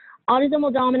ADLD?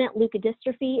 Autosomal dominant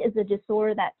leukodystrophy is a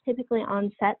disorder that typically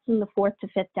onsets in the 4th to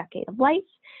 5th decade of life.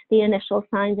 The initial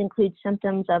signs include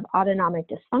symptoms of autonomic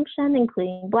dysfunction,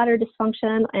 including bladder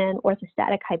dysfunction and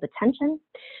orthostatic hypotension.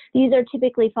 These are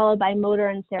typically followed by motor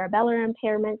and cerebellar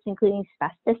impairments, including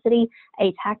spasticity,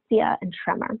 ataxia, and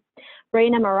tremor.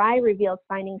 Brain MRI reveals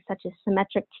findings such as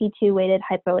symmetric T2-weighted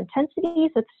hypointensity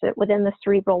within the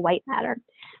cerebral white matter.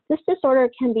 This disorder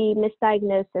can be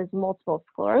misdiagnosed as multiple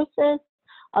sclerosis,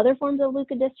 other forms of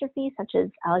leukodystrophy, such as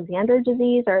Alexander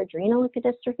disease or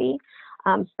adrenoleukodystrophy,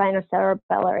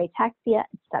 spinocerebellar ataxia,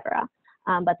 etc.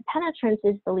 But the penetrance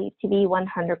is believed to be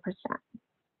 100%.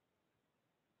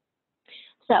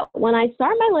 So when I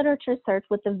start my literature search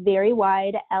with the very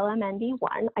wide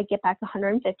LMNB1, I get back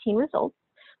 115 results,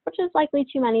 which is likely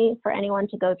too many for anyone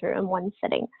to go through in one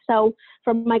sitting. So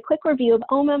from my quick review of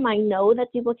OMIM, I know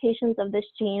that duplications of this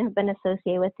gene have been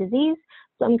associated with disease.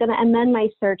 So I'm going to amend my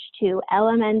search to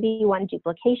LMNB1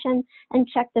 duplication and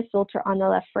check the filter on the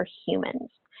left for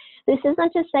humans. This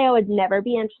isn't to say I would never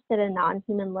be interested in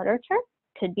non-human literature.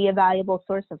 Could be a valuable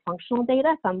source of functional data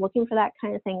if I'm looking for that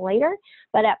kind of thing later.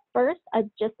 But at first, I'd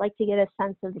just like to get a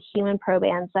sense of the human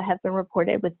probands that have been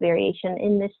reported with variation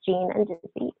in this gene and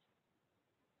disease.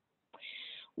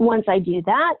 Once I do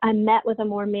that, I'm met with a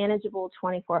more manageable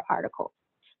 24 articles.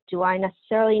 Do I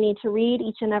necessarily need to read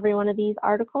each and every one of these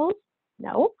articles?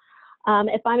 No.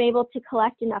 If I'm able to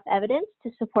collect enough evidence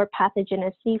to support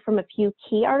pathogenicity from a few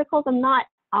key articles, I'm not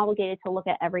obligated to look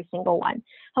at every single one.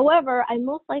 However, I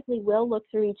most likely will look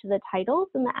through each of the titles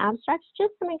and the abstracts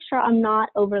just to make sure I'm not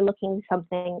overlooking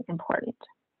something important.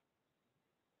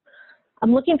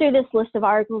 I'm looking through this list of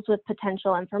articles with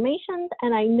potential information,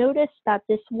 and I noticed that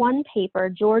this one paper,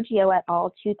 Giorgio et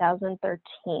al.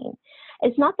 2013,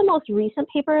 it's not the most recent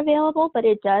paper available, but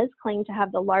it does claim to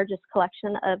have the largest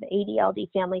collection of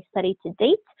ADLD family study to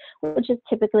date, which is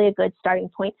typically a good starting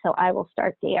point, so I will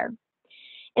start there.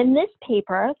 In this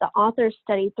paper, the authors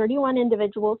studied 31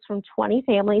 individuals from 20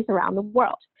 families around the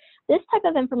world. This type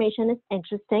of information is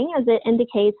interesting as it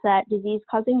indicates that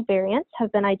disease-causing variants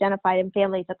have been identified in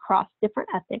families across different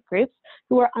ethnic groups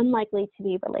who are unlikely to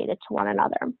be related to one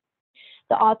another.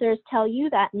 The authors tell you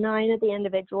that 9 of the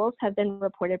individuals have been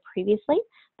reported previously.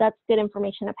 That's good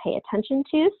information to pay attention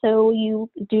to, so you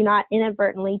do not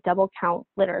inadvertently double count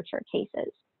literature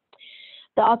cases.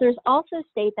 The authors also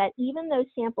state that even though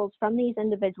samples from these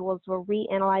individuals were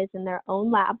reanalyzed in their own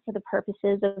lab for the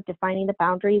purposes of defining the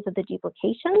boundaries of the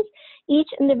duplications, each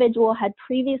individual had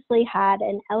previously had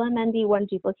an LMNB1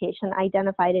 duplication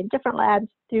identified in different labs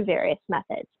through various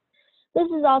methods. This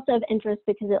is also of interest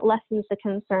because it lessens the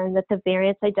concern that the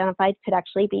variants identified could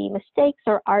actually be mistakes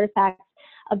or artifacts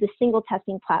of the single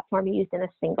testing platform used in a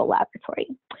single laboratory.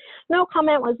 No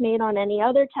comment was made on any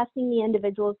other testing the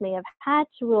individuals may have had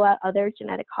to rule out other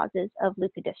genetic causes of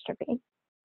leukodystrophy.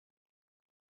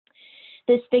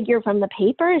 This figure from the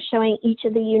paper is showing each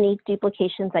of the unique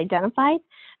duplications identified.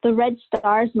 The red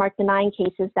stars mark the 9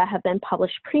 cases that have been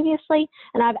published previously,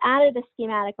 and I've added a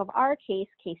schematic of our case,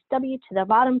 case W, to the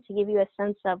bottom to give you a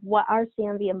sense of what our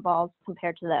CNV involves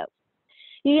compared to those.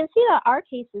 You can see that our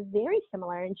case is very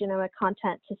similar in genomic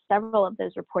content to several of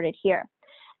those reported here.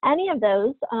 Any of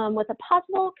those, with a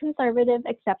possible conservative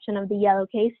exception of the yellow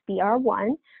case,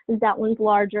 BR1, is that one's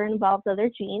larger and involves other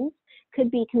genes, could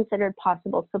be considered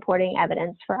possible supporting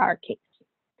evidence for our case.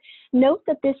 Note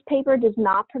that this paper does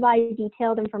not provide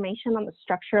detailed information on the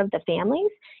structure of the families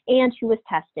and who was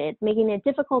tested, making it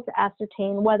difficult to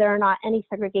ascertain whether or not any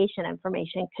segregation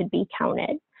information could be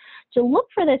counted. To look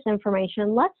for this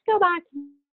information, let's go back to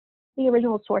the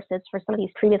original sources for some of these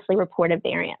previously reported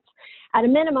variants. At a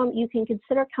minimum, you can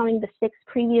consider counting the 6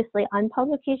 previously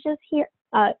unpublished cases here,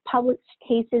 published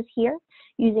cases here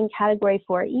using category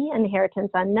 4E,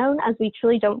 inheritance unknown, as we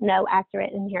truly don't know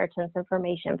accurate inheritance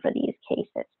information for these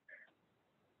cases.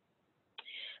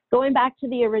 Going back to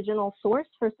the original source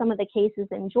for some of the cases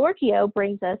in Giorgio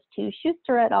brings us to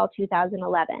Schuster et al.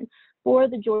 2011. 4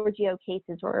 of the Giorgio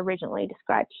cases were originally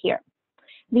described here.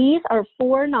 These are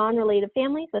 4 non-related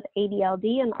families with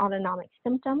ADLD and autonomic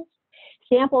symptoms.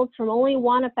 Samples from only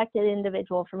one affected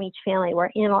individual from each family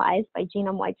were analyzed by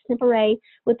genome-wide SNP array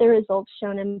with the results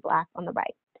shown in black on the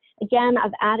right. Again,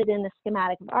 I've added in the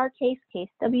schematic of our case, case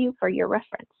W, for your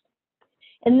reference.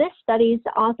 In this study,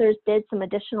 the authors did some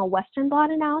additional Western blot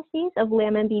analyses of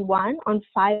LAMMB1 on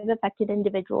 5 affected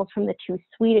individuals from the 2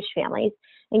 Swedish families,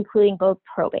 including both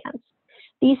probands.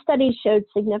 These studies showed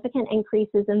significant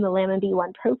increases in the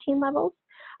LAMMB1 protein levels,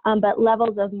 but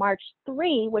levels of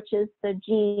MARCH3, which is the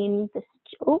gene,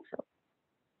 I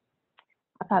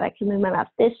thought I could move my mouse,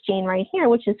 this gene right here,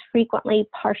 which is frequently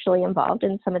partially involved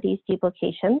in some of these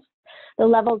duplications, the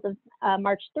levels of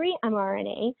MARCH3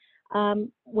 mRNA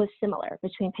was similar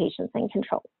between patients and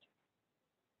controls.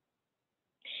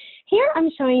 Here I'm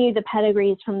showing you the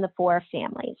pedigrees from the 4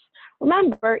 families.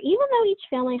 Remember, even though each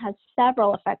family has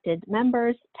several affected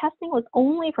members, testing was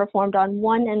only performed on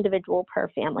 1 individual per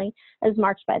family, as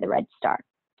marked by the red star.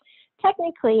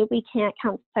 Technically, we can't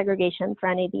count segregation for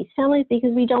any of these families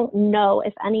because we don't know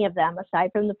if any of them,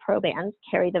 aside from the probands,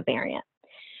 carry the variant.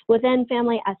 Within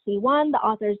family SE1, the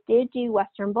authors did do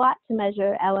Western blot to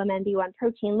measure LMNB1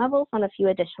 protein levels on a few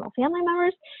additional family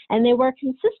members, and they were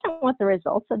consistent with the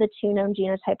results of the 2 known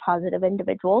genotype positive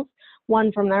individuals,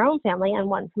 1 from their own family and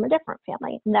 1 from a different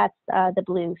family. And that's the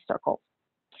blue circles.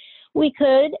 We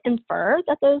could infer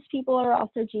that those people are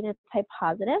also genotype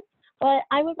positive, but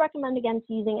I would recommend against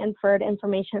using inferred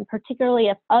information, particularly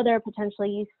if other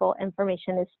potentially useful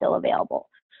information is still available.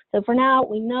 So for now,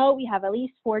 we know we have at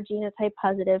least 4 genotype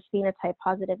positive, phenotype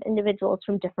positive individuals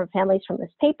from different families from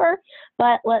this paper,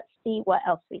 but let's see what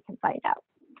else we can find out.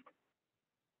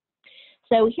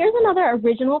 So here's another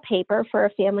original paper for a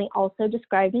family also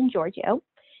described in Giorgio.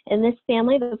 In this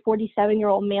family, the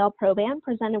 47-year-old male proband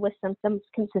presented with symptoms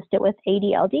consistent with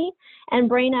ADLD, and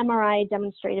brain MRI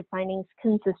demonstrated findings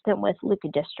consistent with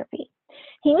leukodystrophy.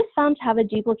 He was found to have a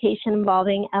duplication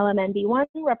involving LMNB1,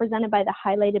 represented by the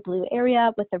highlighted blue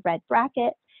area with the red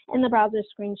bracket, and the browser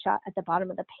screenshot at the bottom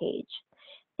of the page.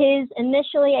 His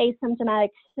initially asymptomatic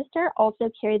sister also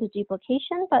carried the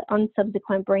duplication, but on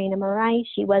subsequent brain MRI,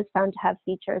 she was found to have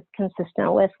features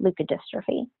consistent with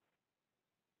leukodystrophy.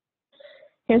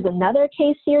 Here's another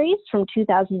case series from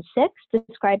 2006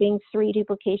 describing 3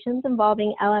 duplications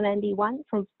involving LMNB1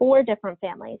 from 4 different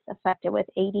families affected with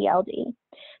ADLD.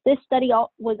 This study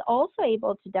was also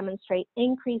able to demonstrate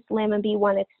increased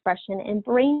LAMMB1 expression in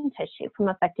brain tissue from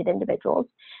affected individuals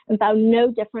and found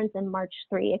no difference in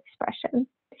MARCH3 expression.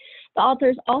 The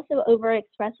authors also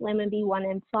overexpressed LAMMB1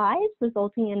 in flies,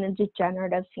 resulting in a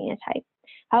degenerative phenotype.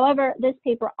 However, this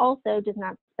paper also does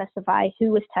not specify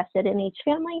who was tested in each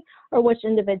family or which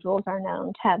individuals are known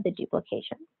to have the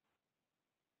duplication.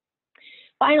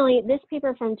 Finally, this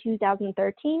paper from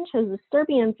 2013 shows a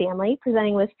Serbian family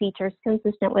presenting with features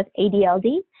consistent with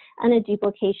ADLD and a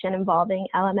duplication involving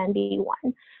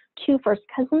LMNB1. 2 first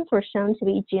cousins were shown to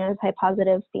be genotype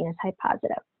positive, phenotype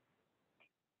positive.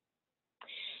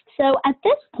 So at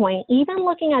this point, even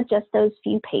looking at just those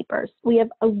few papers, we have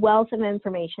a wealth of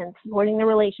information supporting the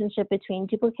relationship between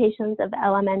duplications of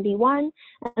LMNB1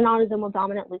 and autosomal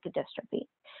dominant leukodystrophy.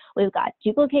 We've got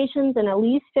duplications in at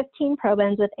least 15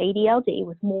 probands with ADLD,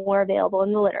 with more available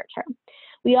in the literature.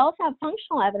 We also have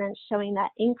functional evidence showing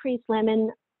that increased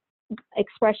lammin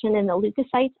expression in the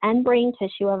leukocytes and brain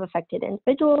tissue of affected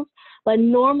individuals, but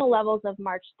normal levels of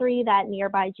MARCH3, that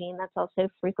nearby gene that's also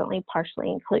frequently partially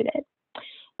included.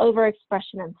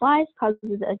 Overexpression in flies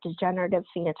causes a degenerative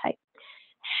phenotype.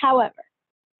 However,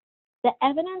 the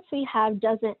evidence we have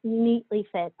doesn't neatly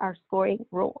fit our scoring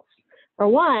rules. For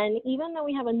one, even though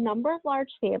we have a number of large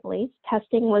families,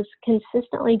 testing was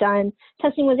inconsistently done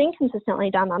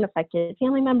on affected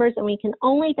family members, and we can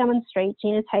only demonstrate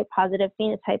genotype positive,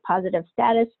 phenotype positive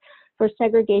status for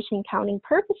segregation counting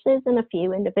purposes in a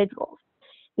few individuals.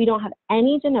 We don't have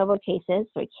any de novo cases,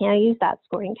 so we can't use that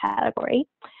scoring category.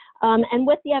 And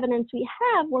with the evidence we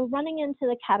have, we're running into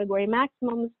the category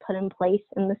maximums put in place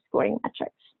in the scoring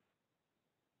metrics.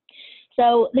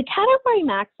 So the category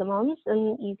maximums,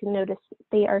 and you can notice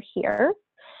they are here,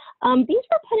 these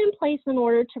were put in place in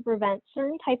order to prevent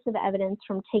certain types of evidence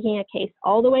from taking a case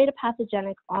all the way to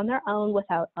pathogenic on their own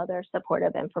without other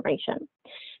supportive information.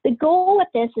 The goal with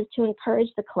this is to encourage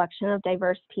the collection of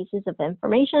diverse pieces of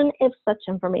information if such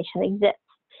information exists.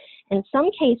 In some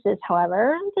cases,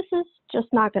 however, this is just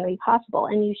not going to be possible,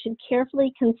 and you should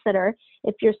carefully consider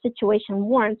if your situation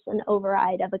warrants an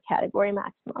override of a category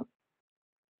maximum.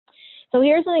 So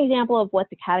here's an example of what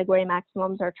the category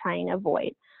maximums are trying to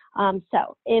avoid.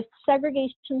 So if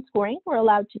segregation scoring were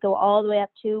allowed to go all the way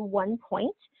up to 1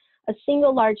 point, a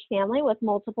single large family with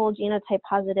multiple genotype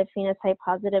positive, phenotype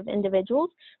positive individuals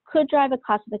could drive a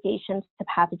classification to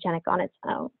pathogenic on its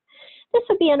own. This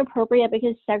would be inappropriate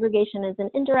because segregation is an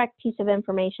indirect piece of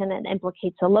information and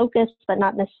implicates a locus, but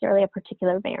not necessarily a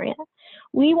particular variant.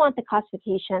 We want the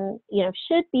classification,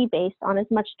 should be based on as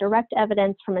much direct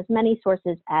evidence from as many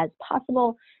sources as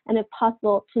possible, and if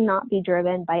possible, to not be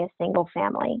driven by a single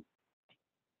family.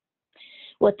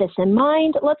 With this in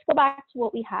mind, let's go back to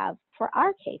what we have for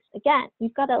our case. Again,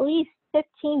 we've got at least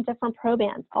 15 different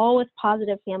probands, all with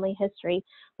positive family history,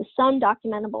 with some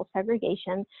documentable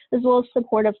segregation, as well as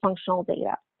supportive functional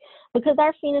data. Because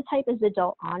our phenotype is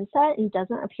adult onset and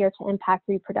doesn't appear to impact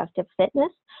reproductive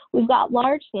fitness, we've got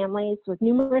large families with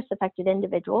numerous affected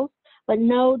individuals, but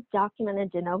no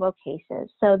documented de novo cases,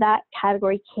 so that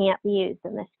category can't be used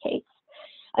in this case.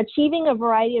 Achieving a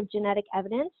variety of genetic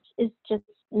evidence is just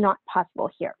not possible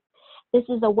here. This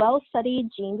is a well-studied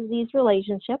gene-disease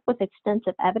relationship with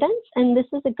extensive evidence, and this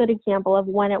is a good example of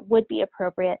when it would be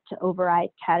appropriate to override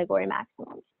category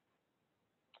maximums.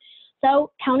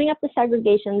 So, counting up the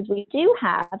segregations we do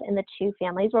have in the two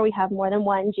families where we have more than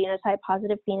one genotype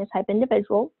positive phenotype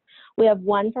individual, we have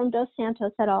 1 from Dos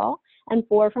Santos et al. And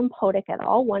 4 from Podick et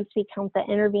al. Once we count the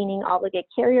intervening obligate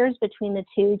carriers between the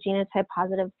two genotype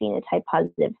positive phenotype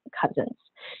positive cousins.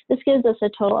 This gives us a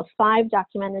total of 5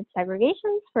 documented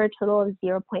segregations for a total of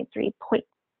 0.3 points.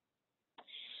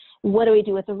 What do we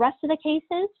do with the rest of the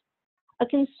cases? A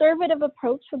conservative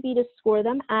approach would be to score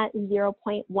them at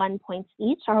 0.1 points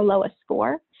each, our lowest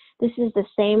score. This is the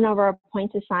same number of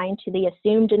points assigned to the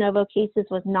assumed de novo cases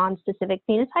with non-specific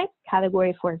phenotypes,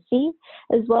 category 4C,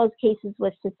 as well as cases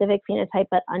with specific phenotype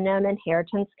but unknown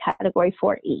inheritance, category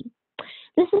 4E.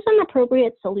 This is an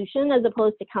appropriate solution as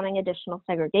opposed to counting additional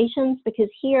segregations, because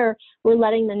here we're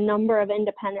letting the number of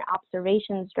independent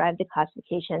observations drive the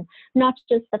classification, not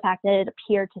just the fact that it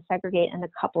appeared to segregate in a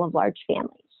couple of large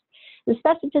families. The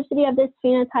specificity of this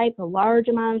phenotype, the large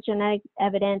amount of genetic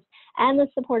evidence, and the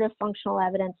supportive functional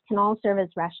evidence can all serve as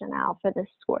rationale for this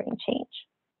scoring change.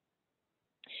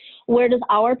 Where does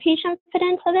our patient fit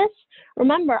into this?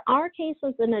 Remember, our case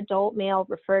was an adult male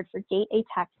referred for gait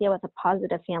ataxia with a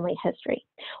positive family history.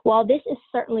 While this is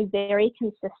certainly very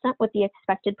consistent with the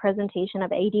expected presentation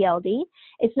of ADLD,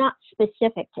 it's not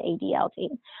specific to ADLD.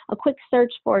 A quick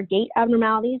search for gait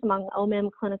abnormalities among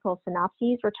OMIM clinical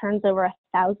synopses returns over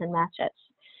 1,000 matches.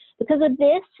 Because of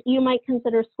this, you might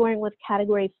consider scoring with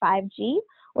category 5G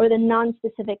or the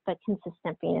non-specific but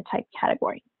consistent phenotype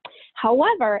category.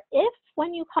 However, if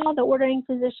when you call the ordering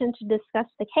physician to discuss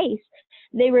the case,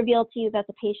 they reveal to you that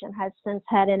the patient has since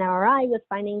had an MRI with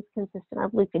findings consistent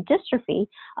of leukodystrophy,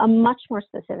 a much more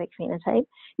specific phenotype,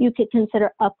 you could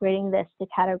consider upgrading this to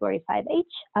category 5H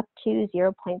up to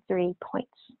 0.3 points.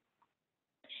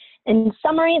 In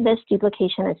summary, this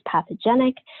duplication is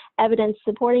pathogenic. Evidence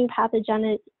supporting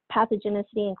pathogenicity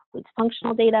includes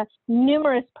functional data,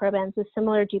 numerous probands with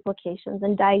similar duplications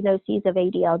and diagnoses of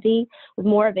ADLD, with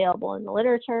more available in the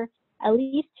literature, at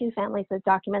least 2 families with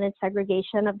documented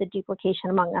segregation of the duplication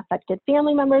among affected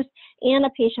family members, and a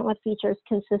patient with features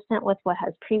consistent with what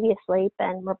has previously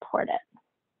been reported.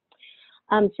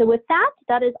 So with that,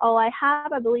 that is all I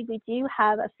have. I believe we do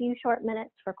have a few short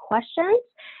minutes for questions.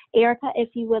 Erica, if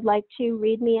you would like to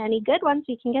read me any good ones,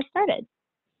 we can get started.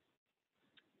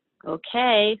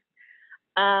 Okay.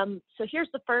 So here's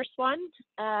the first one.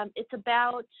 It's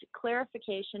about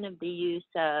clarification of the use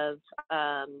of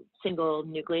single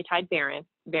nucleotide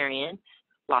variant,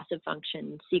 loss of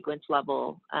function, sequence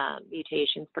level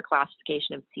mutations for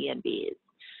classification of CNVs.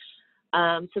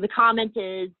 So the comment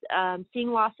is, seeing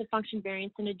loss of function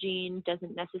variants in a gene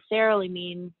doesn't necessarily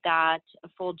mean that a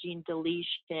full gene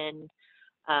deletion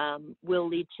will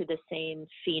lead to the same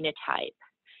phenotype.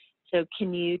 So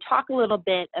can you talk a little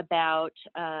bit about,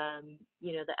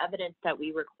 the evidence that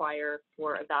we require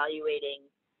for evaluating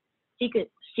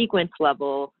sequence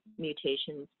level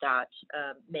mutations that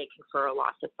may confer a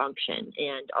loss of function?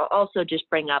 And I'll also just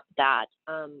bring up that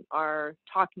our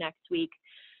talk next week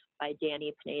by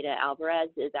Danny Pineda-Alvarez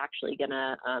is actually going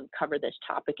to cover this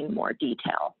topic in more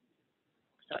detail.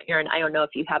 So Erin, I don't know if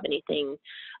you have anything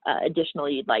additional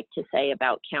you'd like to say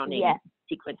about counting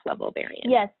sequence level variants.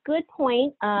 Yes, good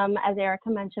point. As Erica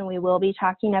mentioned, we will be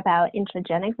talking about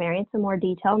intragenic variants in more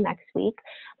detail next week.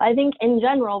 But I think in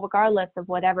general, regardless of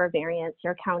whatever variants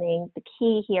you're counting, the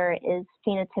key here is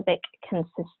phenotypic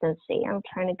consistency. I'm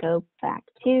trying to go back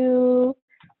to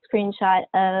screenshot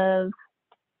of,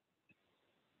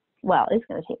 well, it's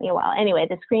going to take me a while. Anyway,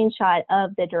 the screenshot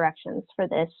of the directions for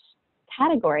this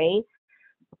category.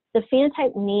 The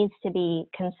phenotype needs to be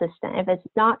consistent. If it's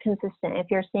not consistent, if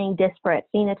you're seeing disparate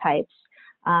phenotypes,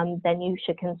 then you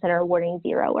should consider awarding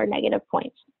 0 or negative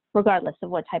points, regardless of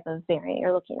what type of variant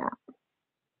you're looking at.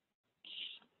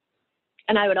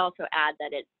 And I would also add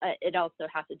that it also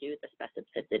has to do with the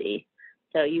specificity.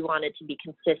 So you want it to be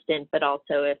consistent, but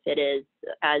also if it is,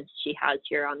 as she has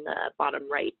here on the bottom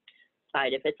right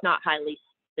side, if it's not highly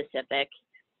specific,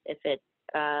 if it's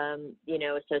you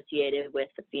know, associated with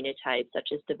a phenotype such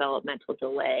as developmental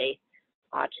delay,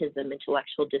 autism,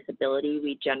 intellectual disability,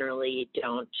 we generally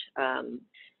don't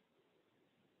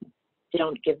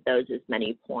give those as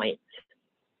many points.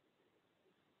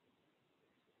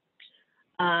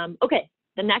 Okay,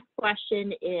 the next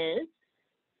question is,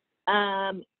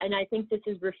 and I think this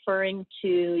is referring to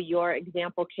your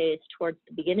example case towards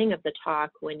the beginning of the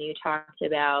talk when you talked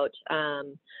about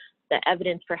the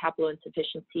evidence for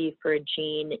haploinsufficiency for a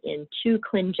gene in 2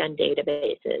 ClinGen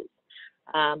databases.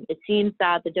 It seems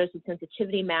that the dosage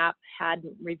sensitivity map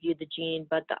hadn't reviewed the gene,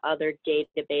 but the other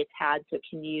database had. So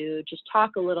can you just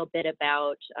talk a little bit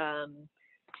about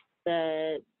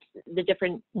the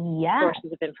different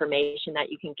sources of information that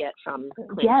you can get from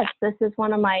ClinGen? Yes, this is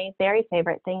one of my very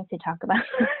favorite things to talk about.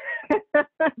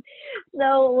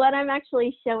 So what I'm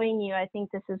actually showing you, I think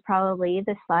this is probably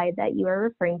the slide that you are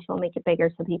referring to. I'll make it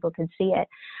bigger so people can see it.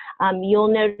 You'll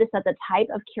notice that the type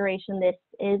of curation this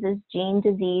is gene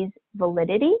disease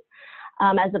validity,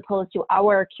 as opposed to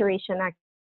our curation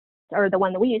or the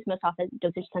one that we use most often,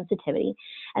 dosage sensitivity.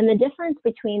 And the difference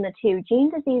between the two,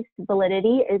 gene disease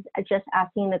validity is just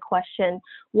asking the question,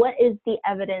 what is the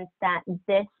evidence that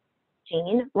this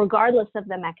gene, regardless of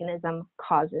the mechanism,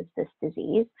 causes this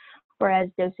disease? Whereas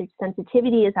dosage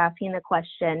sensitivity is asking the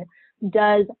question,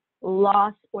 does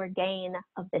loss or gain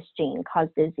of this gene cause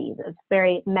disease? It's a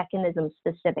very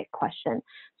mechanism-specific question.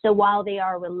 So while they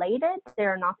are related,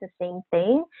 they're not the same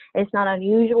thing. It's not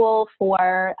unusual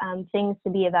for things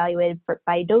to be evaluated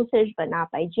by dosage, but not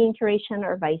by gene curation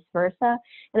or vice versa.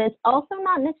 And it's also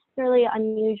not necessarily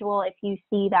unusual if you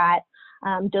see that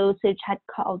dosage had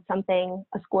called something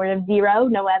a score of 0,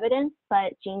 no evidence,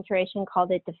 but gene curation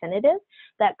called it definitive.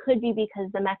 That could be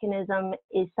because the mechanism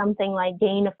is something like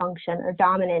gain of function or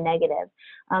dominant negative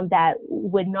that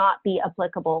would not be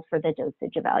applicable for the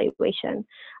dosage evaluation.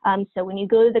 So when you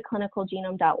go to the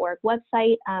clinicalgenome.org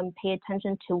website, pay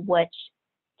attention to which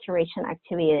curation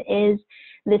activity it is.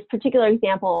 This particular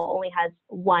example only has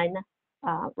one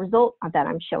result that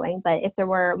I'm showing, but if there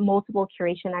were multiple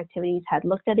curation activities had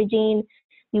looked at a gene,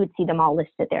 you would see them all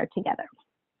listed there together.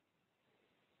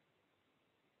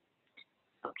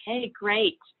 Okay,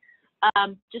 great.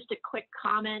 Just a quick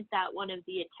comment that one of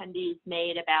the attendees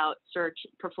made about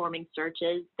performing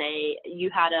searches. You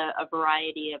had a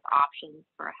variety of options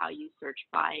for how you search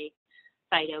by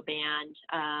cytoband.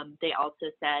 They also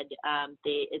said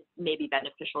it may be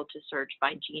beneficial to search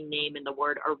by gene name and the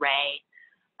word array.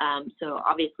 So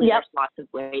obviously there's lots of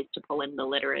ways to pull in the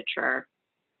literature.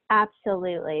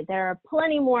 Absolutely. There are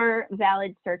plenty more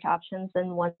valid search options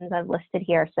than ones I've listed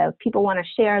here. So if people want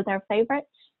to share their favorites,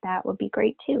 that would be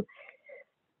great too.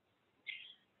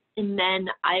 And then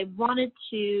I wanted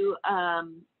to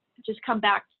just come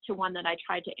back to one that I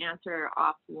tried to answer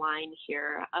offline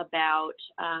here about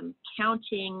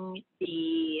counting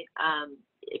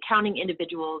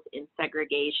individuals in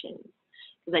segregations,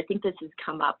 because I think this has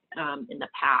come up in the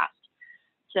past.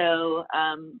 So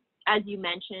as you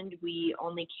mentioned, we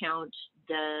only count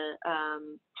the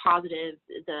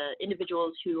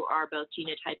individuals who are both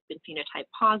genotype and phenotype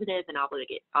positive and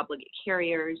obligate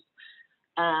carriers.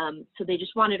 So they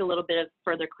just wanted a little bit of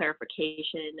further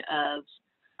clarification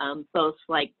of both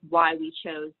like why we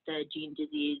chose the gene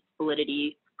disease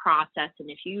validity process,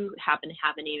 and if you happen to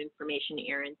have any information,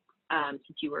 Erin,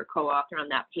 since you were co-author on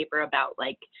that paper, about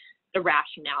like the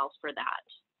rationale for that.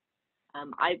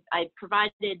 I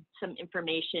provided some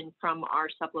information from our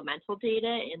supplemental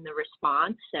data in the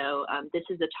response. So this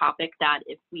is a topic that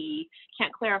if we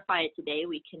can't clarify it today,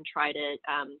 we can try to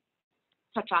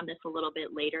touch on this a little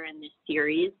bit later in this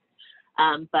series.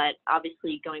 But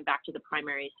obviously going back to the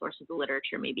primary sources of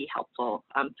literature may be helpful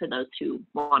for those who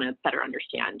want to better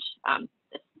understand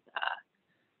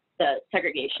the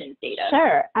segregation data.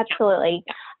 Sure, absolutely.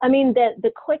 Yeah. I mean,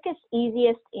 the quickest,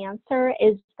 easiest answer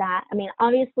is that, I mean,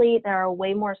 obviously there are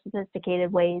way more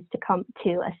sophisticated ways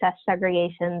to assess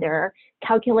segregation. There are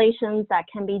calculations that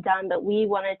can be done, but we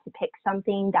wanted to pick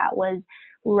something that was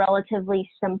relatively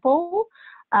simple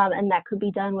and that could be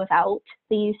done without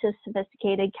the use of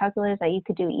sophisticated calculators that you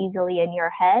could do easily in your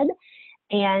head.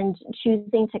 And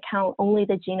choosing to count only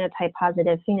the genotype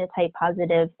positive, phenotype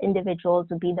positive individuals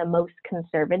would be the most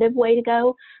conservative way to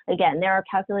go. Again, there are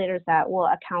calculators that will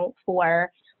account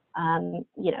for,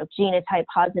 you know, genotype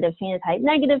positive, phenotype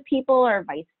negative people, or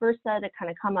vice versa, to kind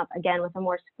of come up again with a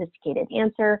more sophisticated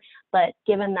answer. But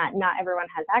given that not everyone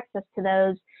has access to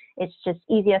those, It's just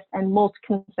easiest and most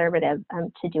conservative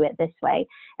to do it this way.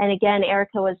 And again,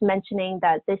 Erica was mentioning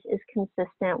that this is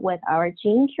consistent with our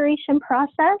gene curation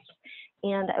process.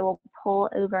 And I will pull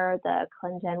over the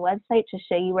ClinGen website to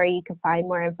show you where you can find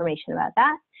more information about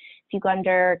that. If you go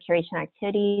under curation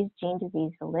activities, gene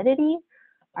disease validity,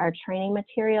 our training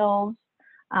materials,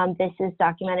 this is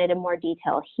documented in more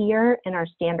detail here in our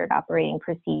standard operating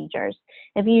procedures.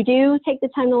 If you do take the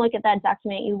time to look at that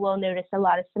document, you will notice a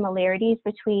lot of similarities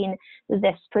between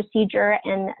this procedure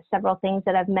and several things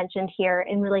that I've mentioned here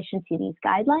in relation to these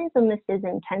guidelines, and this is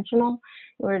intentional.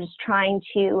 We're just trying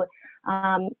to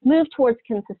move towards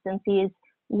consistencies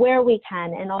where we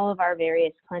can in all of our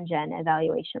various ClinGen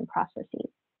evaluation processes.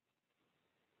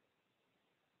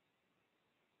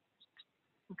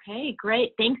 Okay,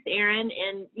 great. Thanks, Erin.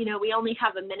 And, you know, we only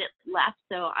have a minute left,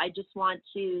 so I just want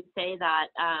to say that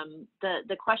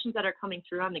the questions that are coming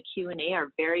through on the Q&A are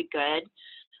very good.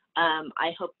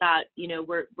 I hope that, you know,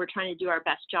 we're trying to do our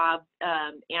best job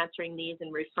answering these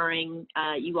and referring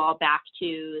you all back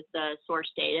to the source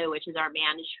data, which is our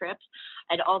manuscript.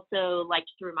 I'd also like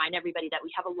to remind everybody that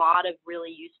we have a lot of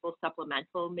really useful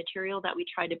supplemental material that we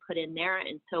try to put in there.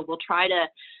 And so we'll try to,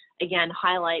 again,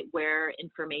 highlight where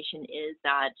information is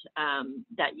that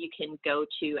that you can go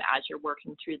to as you're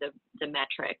working through the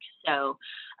metric. So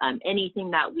anything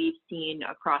that we've seen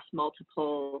across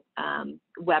multiple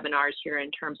webinars here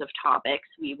in terms of topics,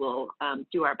 we will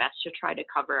do our best to try to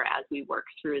cover as we work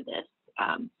through this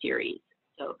series.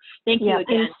 So thank you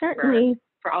again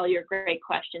for all your great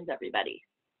questions, everybody.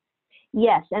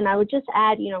 Yes, and I would just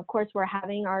add, you know, of course, we're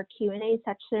having our Q&A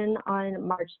section on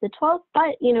March the 12th,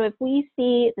 but, you know, if we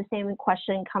see the same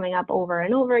question coming up over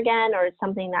and over again, or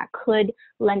something that could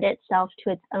lend itself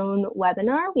to its own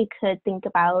webinar, we could think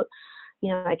about,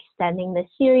 you know, extending this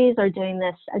series or doing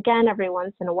this again every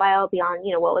once in a while beyond,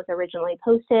 you know, what was originally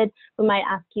posted. We might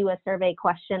ask you a survey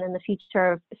question in the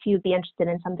future if you'd be interested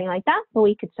in something like that, but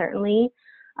we could certainly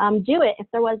do it if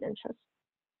there was interest.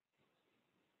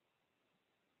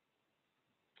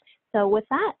 So with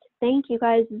that, thank you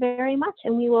guys very much,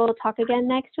 and we will talk again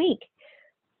next week.